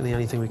that, I think the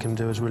only thing we can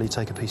do is really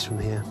take a piece from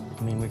here.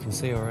 I mean, we can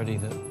see already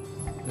that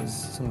there's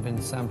some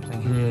been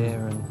sampling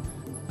here and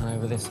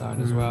over this side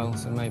as well,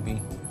 so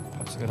maybe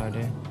perhaps a good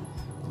idea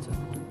to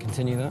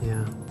continue that.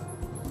 Yeah.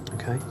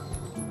 Okay.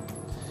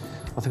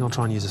 I think I'll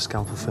try and use a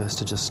scalpel first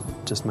to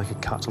just make a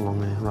cut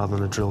along there rather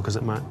than a drill, because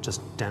it might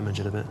just damage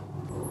it a bit.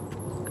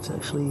 It's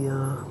actually,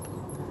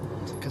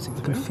 cutting I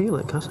can feel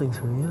it cutting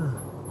through, yeah.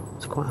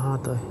 It's quite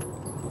hard though.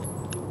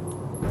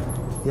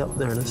 Yep,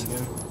 there it is.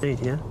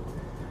 Neat, yeah.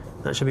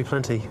 That should be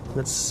plenty.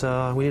 That's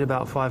we need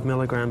about 5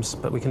 milligrams,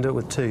 but we can do it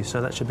with 2,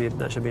 so that should be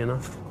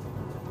enough.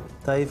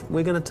 Dave,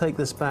 we're going to take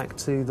this back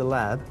to the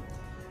lab,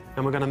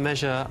 and we're going to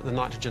measure the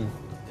nitrogen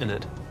in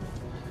it.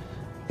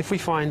 If we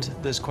find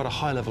there's quite a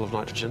high level of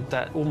nitrogen,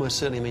 that almost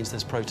certainly means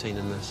there's protein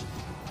in this.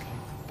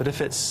 But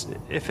if it's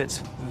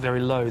very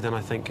low, then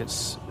I think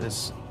it's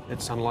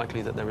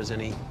unlikely that there is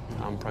any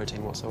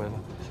protein whatsoever.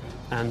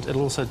 And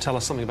it'll also tell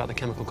us something about the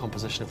chemical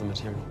composition of the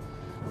material.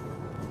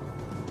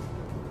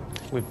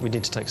 We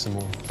need to take some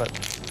more, but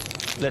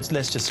let's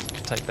just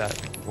take that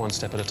one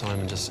step at a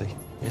time and just see.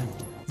 Yeah.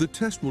 The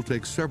test will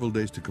take several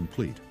days to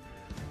complete,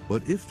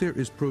 but if there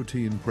is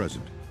protein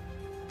present,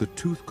 the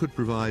tooth could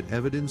provide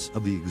evidence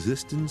of the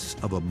existence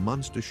of a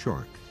monster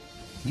shark,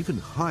 even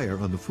higher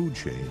on the food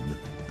chain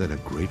than a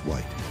great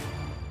white.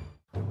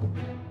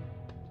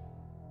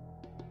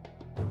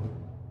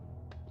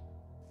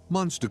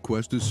 Monster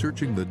Quest is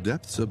searching the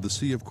depths of the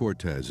Sea of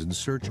Cortez in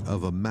search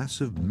of a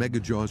massive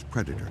megajaws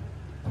predator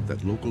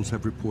that locals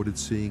have reported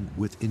seeing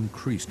with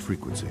increased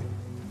frequency.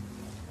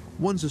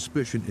 One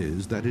suspicion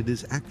is that it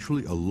is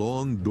actually a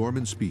long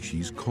dormant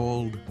species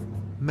called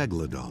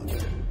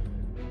Megalodon.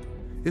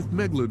 If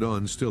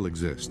Megalodon still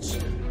exists,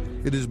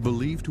 it is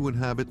believed to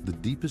inhabit the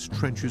deepest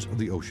trenches of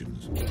the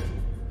oceans.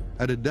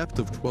 At a depth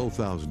of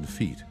 12,000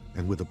 feet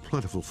and with a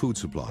plentiful food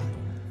supply,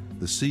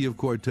 the Sea of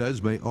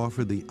Cortez may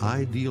offer the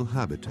ideal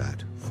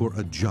habitat for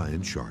a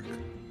giant shark.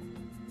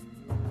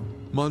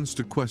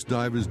 Monster Quest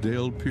divers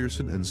Dale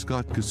Pearson and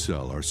Scott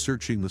Cassell are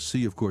searching the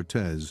Sea of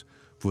Cortez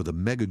for the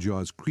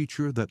megajaws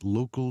creature that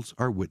locals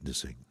are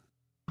witnessing.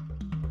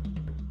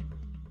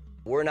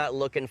 We're not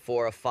looking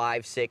for a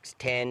 5, 6,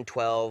 10,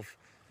 12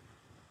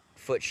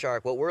 foot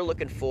shark. What we're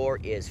looking for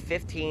is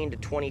 15 to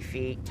 20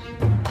 feet.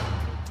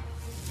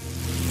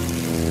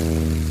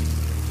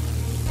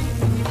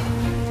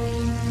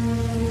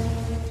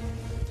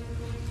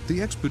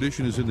 The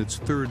expedition is in its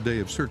 3rd day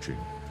of searching,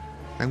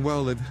 and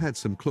while they've had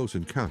some close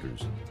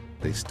encounters,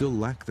 they still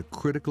lack the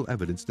critical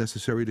evidence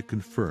necessary to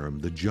confirm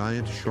the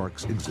giant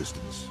shark's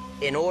existence.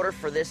 In order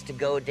for this to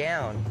go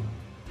down,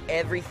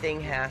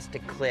 everything has to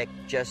click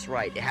just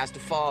right. It has to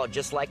fall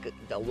just like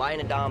a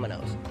line of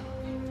dominoes.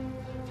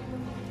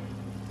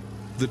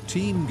 The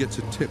team gets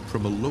a tip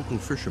from a local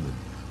fisherman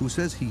who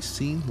says he's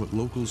seen what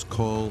locals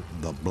call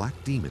the Black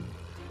Demon,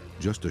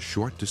 just a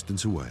short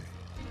distance away.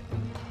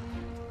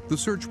 The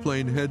search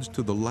plane heads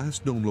to the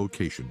last known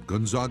location,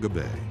 Gonzaga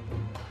Bay.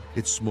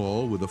 It's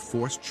small with a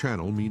forced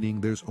channel, meaning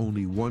there's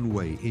only one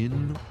way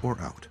in or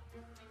out.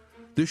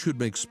 This should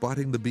make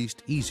spotting the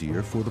beast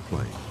easier for the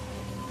plane.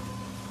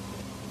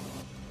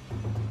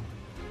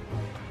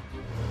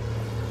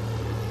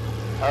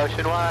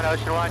 Ocean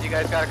One, you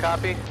guys got a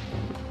copy?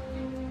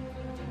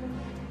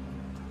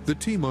 The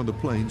team on the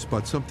plane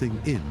spots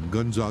something in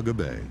Gonzaga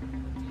Bay.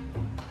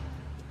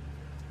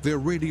 Their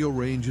radio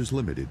range is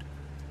limited,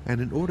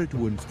 and in order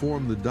to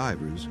inform the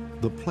divers,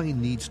 the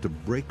plane needs to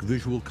break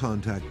visual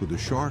contact with the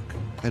shark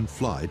and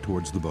fly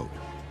towards the boat.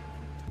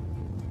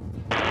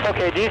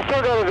 Okay, do you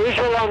still got a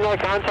visual on the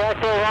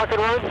contact there, Rocket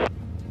One?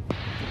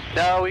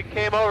 No, we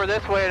came over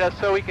this way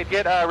so we could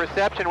get a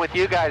reception with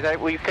you guys.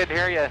 We couldn't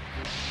hear you.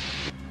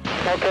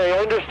 Okay,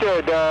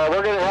 understood.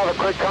 We're going to have a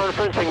quick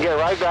conference and get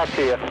right back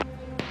to you.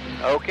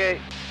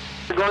 Okay.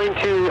 We're going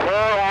to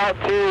haul out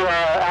to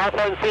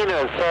Alpha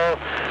Encino,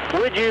 so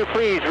would you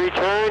please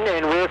return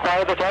and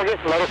reacquire the target?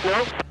 Let us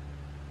know.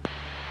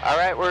 All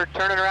right, we're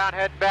turning around,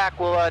 heading back.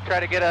 We'll try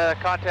to get a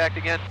contact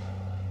again.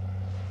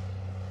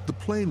 The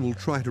plane will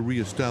try to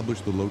re-establish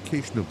the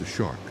location of the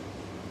shark,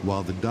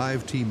 while the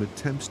dive team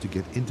attempts to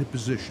get into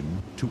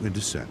position to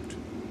intercept.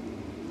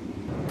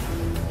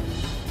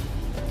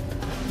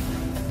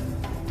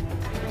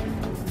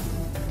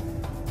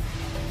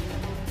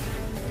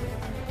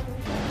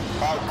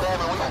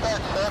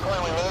 start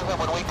circling, we lose him.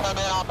 When we come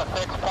in off a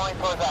fixed point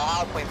towards the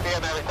house, we see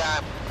him every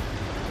time.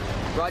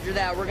 Roger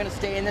that. We're going to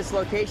stay in this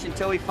location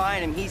until we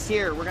find him. He's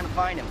here. We're going to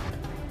find him.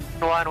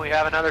 1, we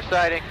have another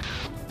sighting.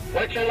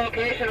 What's your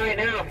location right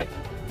now?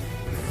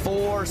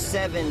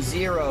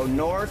 470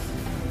 north,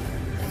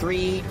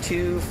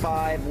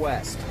 325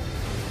 west.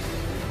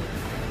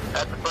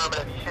 That's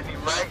affirmative. You should be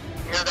right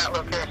near that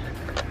location.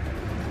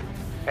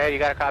 Hey, you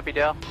got a copy,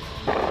 Dale?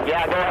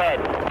 Yeah, go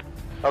ahead.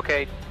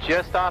 Okay,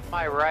 just off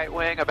my right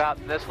wing, about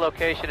in this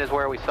location is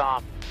where we saw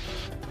him.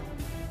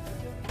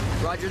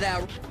 Roger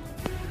that.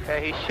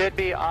 Okay, he should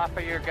be off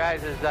of your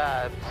guys'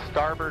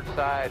 starboard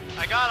side.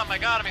 I got him.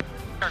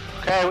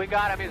 Okay, we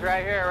got him. He's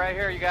right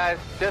here, you guys.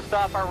 Just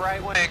off our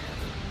right wing.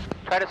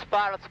 Try to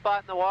spot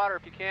in the water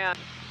if you can.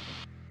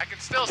 I can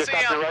still Just see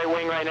off him. the right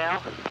wing right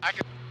now? I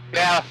can.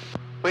 Yeah,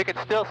 we can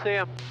still see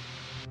him.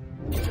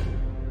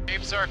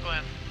 Keep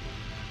circling.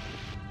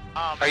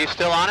 Oh, Are you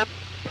still on him?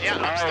 Yeah,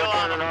 I'm still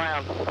on him.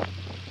 Around.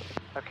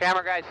 The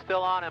camera guy's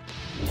still on him.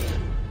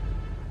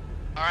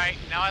 All right,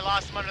 now I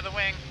lost him under the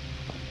wing.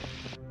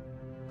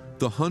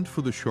 The hunt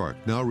for the shark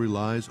now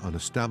relies on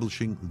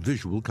establishing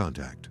visual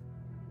contact.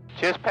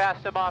 Just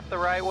passed him off the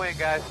right wing,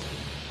 guys.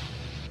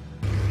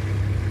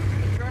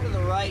 Turn to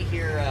the right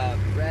here,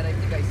 Brad. I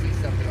think I see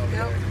something over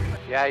there.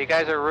 Yeah, you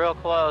guys are real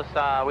close.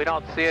 We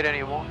don't see it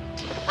anymore.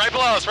 Right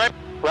below us,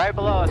 right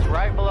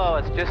below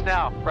us, just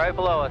now, right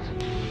below us.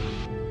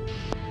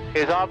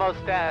 He's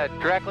almost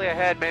directly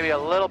ahead, maybe a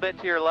little bit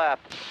to your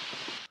left.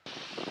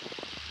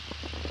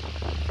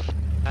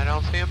 I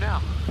don't see him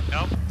now.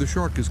 Nope. The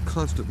shark is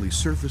constantly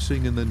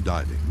surfacing and then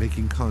diving,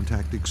 making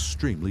contact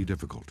extremely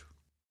difficult.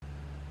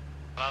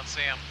 I don't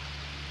see him.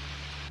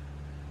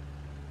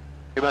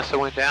 He must have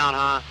went down,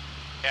 huh?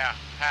 Yeah,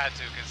 had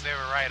to, because they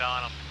were right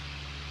on him.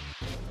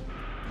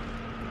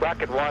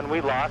 Rocket 1,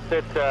 we lost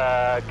it.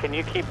 Can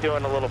you keep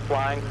doing a little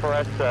flying for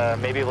us,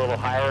 maybe a little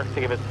higher to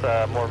give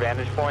us more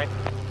vantage point?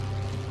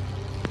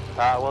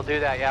 We'll do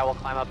that, yeah, we'll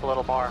climb up a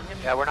little more.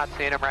 Yeah, we're not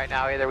seeing him right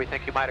now either. We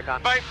think he might have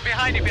gone. Right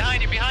behind you.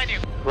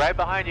 Right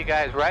behind you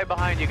guys,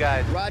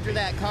 Roger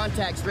that,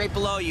 contact straight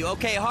below you.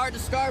 Okay, hard to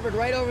starboard,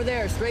 right over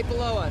there, straight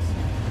below us.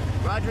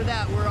 Roger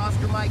that, we're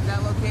Oscar Mike,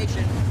 that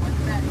location.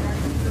 Roger that,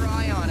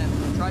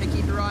 try to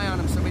keep your eye on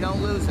him. So we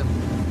don't lose him.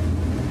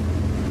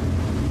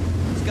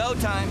 It's go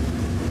time.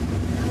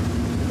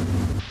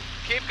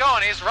 Keep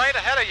going, he's right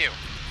ahead of you.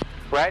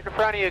 Right in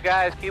front of you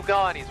guys, keep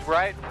going, he's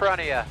right in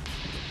front of you.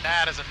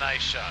 That is a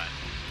nice shot.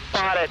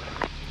 Got it.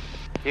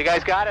 You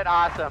guys got it?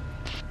 Awesome.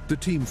 The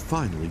team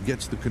finally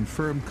gets the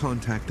confirmed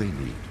contact they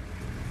need.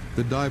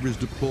 The divers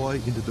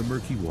deploy into the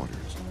murky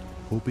waters,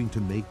 hoping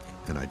to make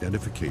an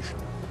identification.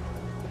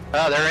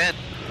 Oh, they're in.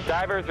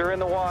 Divers are in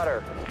the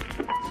water.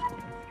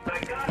 I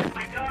got him.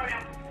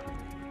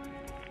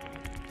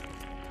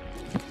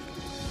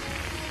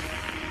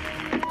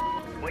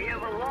 We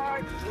have a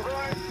large,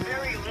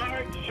 very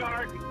large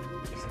shark.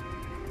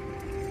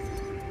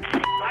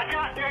 Watch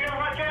out, you're gonna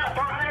watch out.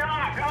 Don't hang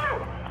on,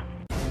 go!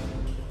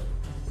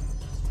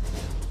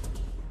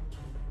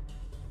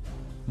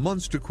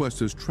 Monster Quest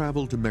has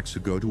traveled to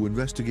Mexico to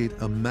investigate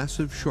a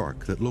massive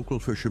shark that local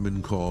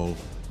fishermen call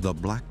the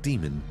Black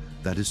Demon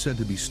that is said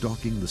to be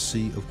stalking the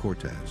Sea of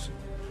Cortez.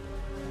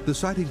 The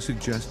sighting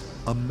suggests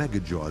a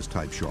megajaws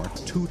type shark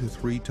 2 to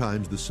 3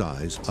 times the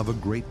size of a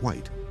great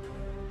white.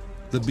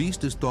 The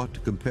beast is thought to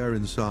compare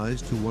in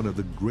size to one of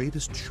the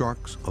greatest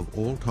sharks of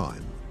all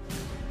time,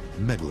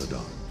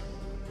 Megalodon.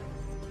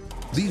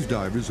 These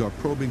divers are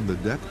probing the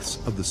depths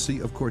of the Sea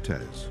of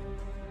Cortez.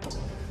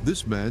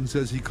 This man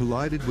says he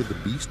collided with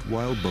the beast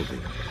while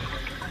boating.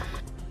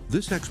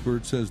 This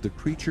expert says the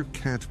creature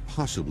can't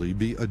possibly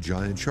be a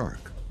giant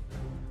shark.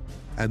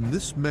 And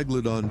this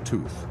Megalodon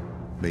tooth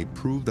may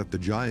prove that the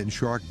giant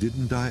shark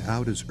didn't die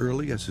out as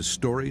early as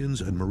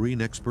historians and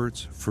marine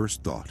experts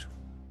first thought.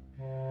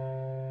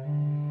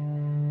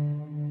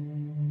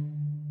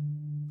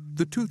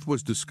 The tooth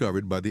was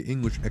discovered by the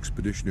English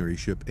expeditionary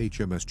ship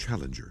HMS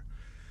Challenger.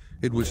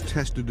 It was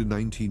tested in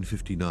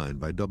 1959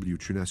 by W.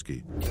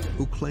 Chinesky,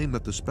 who claimed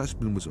that the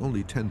specimen was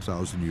only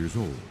 10,000 years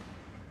old.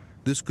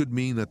 This could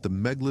mean that the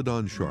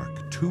Megalodon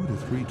shark, 2 to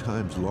 3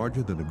 times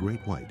larger than a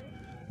great white,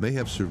 may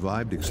have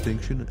survived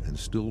extinction and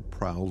still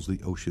prowls the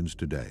oceans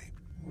today.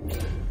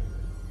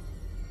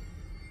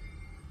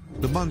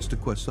 The Monster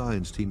Quest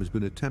science team has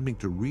been attempting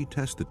to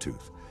retest the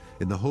tooth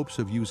in the hopes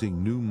of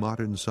using new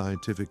modern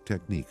scientific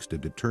techniques to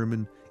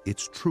determine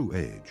its true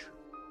age.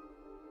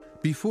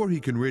 Before he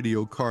can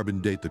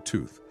radiocarbon date the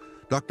tooth,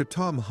 Dr.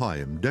 Tom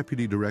Hyam,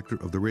 Deputy Director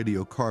of the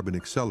Radiocarbon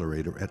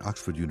Accelerator at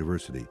Oxford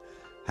University,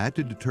 had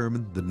to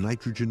determine the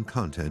nitrogen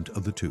content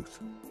of the tooth.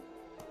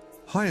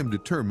 Hyam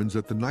determines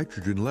that the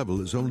nitrogen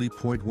level is only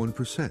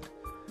 0.1%,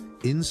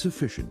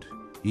 insufficient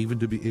even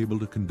to be able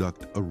to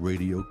conduct a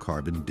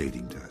radiocarbon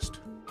dating test.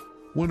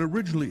 When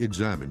originally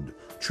examined,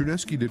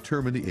 Chinesky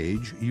determined the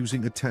age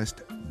using a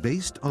test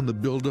based on the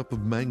buildup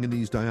of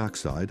manganese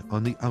dioxide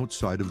on the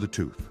outside of the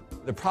tooth.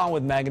 The problem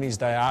with manganese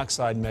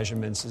dioxide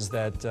measurements is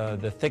that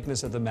the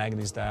thickness of the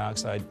manganese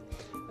dioxide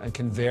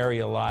can vary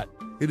a lot.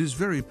 It is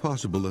very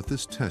possible that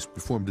this test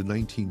performed in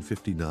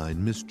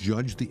 1959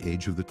 misjudged the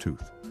age of the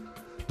tooth.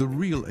 The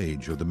real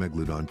age of the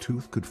Megalodon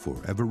tooth could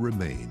forever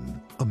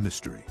remain a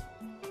mystery.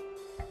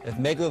 If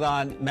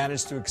Megalodon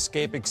managed to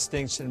escape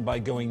extinction by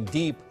going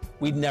deep,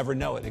 we'd never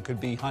know it. It could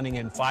be hunting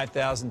in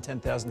 5,000,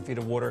 10,000 feet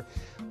of water.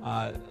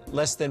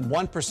 Less than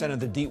 1% of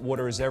the deep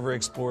water is ever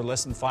explored,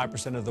 less than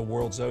 5% of the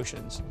world's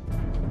oceans.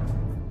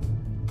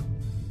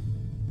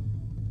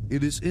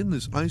 It is in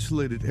this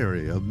isolated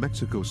area of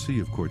Mexico Sea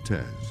of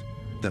Cortez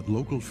that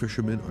local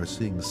fishermen are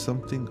seeing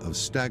something of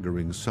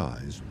staggering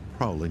size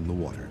prowling the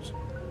waters.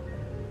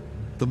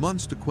 The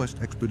Monster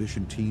Quest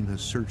expedition team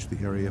has searched the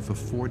area for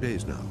 4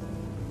 days now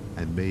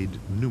and made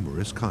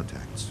numerous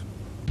contacts.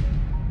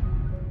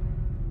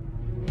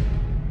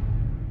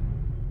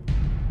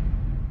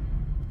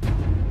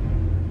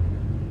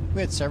 We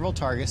had several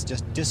targets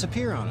just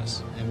disappear on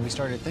us, and we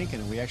started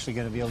thinking, are we actually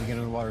going to be able to get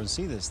in the water and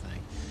see this thing?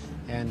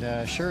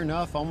 And sure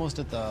enough, almost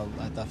at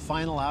the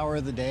final hour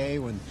of the day,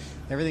 when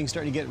everything's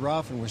starting to get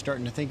rough and we're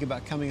starting to think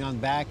about coming on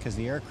back because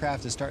the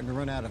aircraft is starting to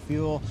run out of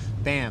fuel,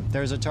 bam,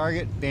 there's a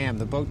target, bam,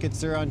 the boat gets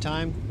there on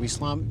time, we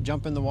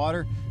jump in the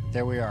water,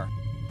 there we are.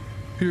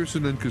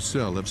 Pearson and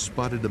Cassell have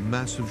spotted a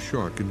massive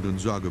shark in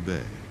Gonzaga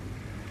Bay.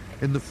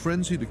 In the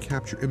frenzy to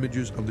capture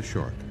images of the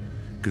shark,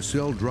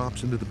 Cassell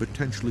drops into the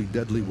potentially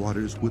deadly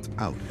waters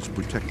without his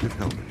protective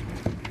helmet.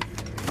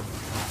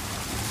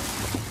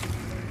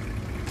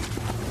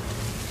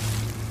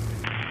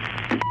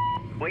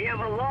 We have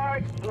a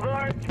large,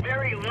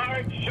 very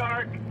large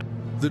shark.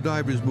 The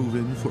divers move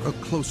in for a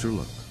closer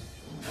look.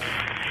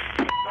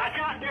 Watch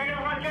out, they're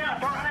gonna watch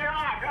out, turn it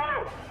off,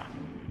 go!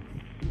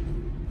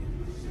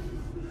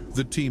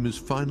 The team is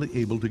finally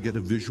able to get a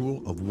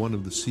visual of one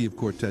of the Sea of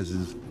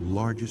Cortez's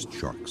largest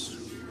sharks.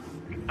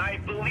 I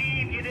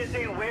believe it is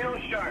a whale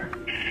shark.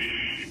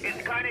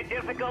 It's kind of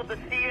difficult to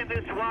see in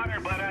this water,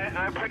 but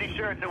I'm pretty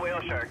sure it's a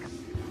whale shark.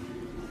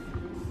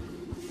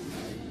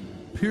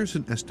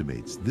 Pearson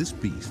estimates this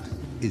beast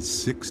is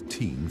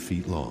 16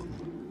 feet long.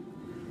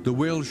 The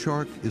whale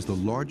shark is the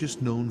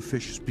largest known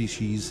fish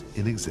species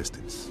in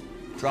existence.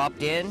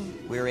 Dropped in,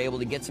 we were able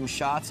to get some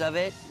shots of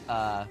it.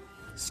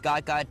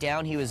 Scott got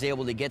down, he was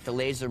able to get the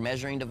laser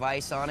measuring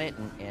device on it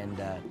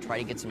and try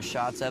to get some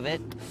shots of it.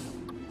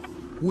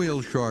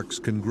 Whale sharks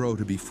can grow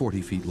to be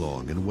 40 feet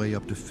long and weigh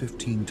up to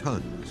 15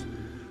 tons,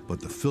 but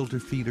the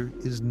filter feeder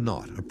is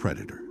not a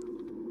predator.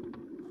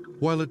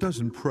 While it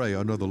doesn't prey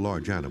on other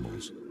large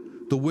animals,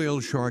 the whale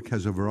shark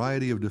has a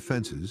variety of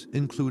defenses,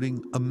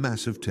 including a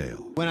massive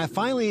tail. When I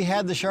finally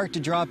had the shark to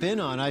drop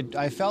in on,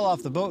 I fell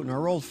off the boat and I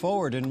rolled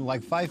forward, and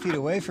like 5 feet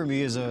away from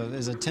me is a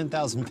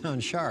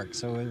 10,000-pound shark.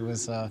 So it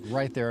was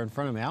right there in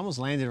front of me. I almost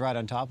landed right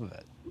on top of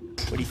it.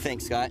 What do you think,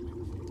 Scott?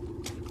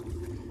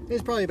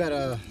 It's probably about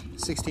a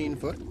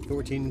 16-foot,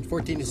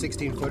 14 to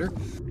 16 footer.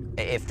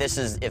 If this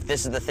is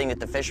the thing that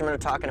the fishermen are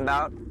talking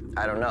about,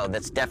 I don't know.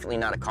 That's definitely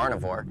not a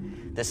carnivore.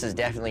 This is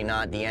definitely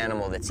not the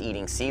animal that's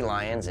eating sea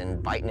lions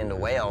and biting into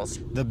whales.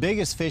 The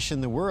biggest fish in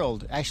the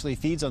world actually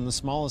feeds on the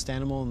smallest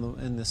animal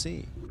in the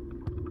sea.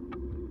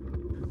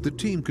 The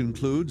team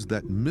concludes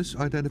that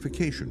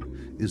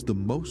misidentification is the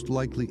most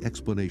likely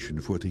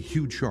explanation for the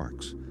huge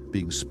sharks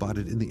being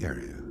spotted in the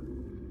area.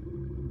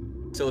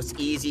 So it's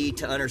easy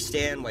to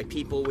understand why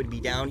people would be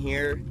down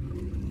here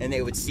and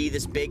they would see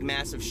this big,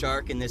 massive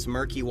shark in this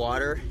murky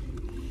water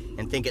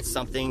and think it's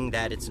something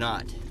that it's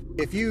not.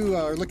 If you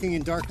are looking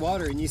in dark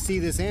water and you see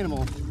this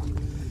animal,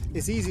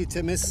 it's easy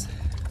to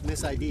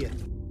mis-ID it.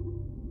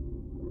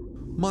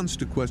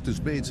 Monster Quest has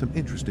made some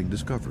interesting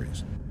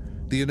discoveries.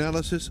 The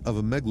analysis of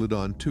a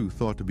Megalodon tooth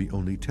thought to be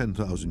only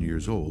 10,000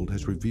 years old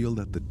has revealed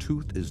that the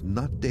tooth is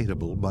not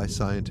datable by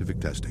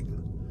scientific testing.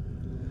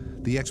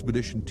 The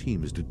expedition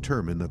team has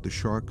determined that the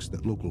sharks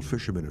that local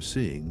fishermen are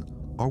seeing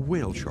are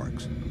whale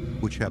sharks,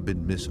 which have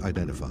been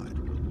misidentified.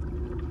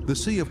 The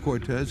Sea of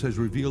Cortez has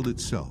revealed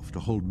itself to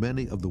hold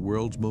many of the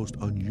world's most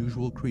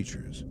unusual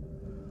creatures,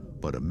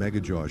 but a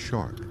megajaw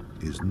shark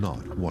is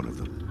not one of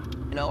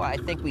them. You know, I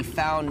think we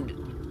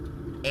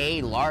found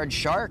a large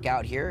shark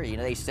out here. You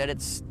know, they said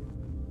it's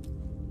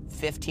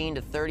 15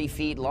 to 30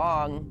 feet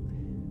long,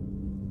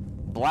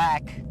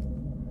 black.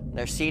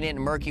 They're seeing it in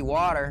murky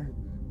water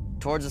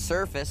towards the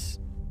surface.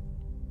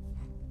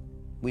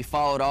 We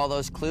followed all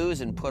those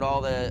clues and put all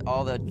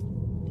the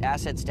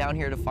assets down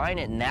here to find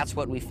it, and that's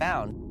what we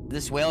found.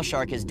 This whale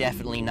shark is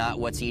definitely not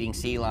what's eating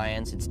sea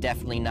lions. It's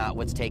definitely not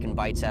what's taking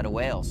bites out of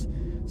whales.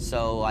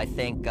 So I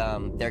think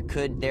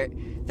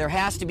there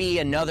has to be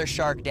another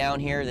shark down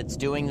here that's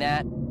doing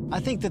that.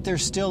 I think that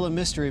there's still a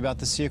mystery about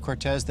the Sea of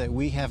Cortez that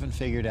we haven't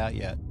figured out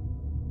yet.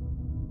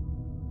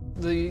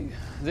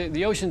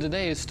 The ocean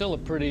today is still a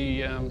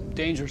pretty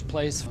dangerous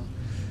place.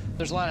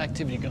 There's a lot of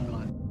activity going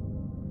on.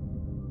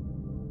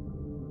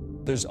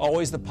 There's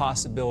always the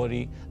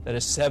possibility that a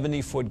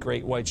 70-foot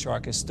great white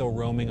shark is still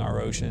roaming our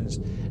oceans,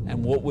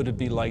 and what would it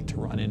be like to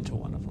run into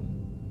one of them?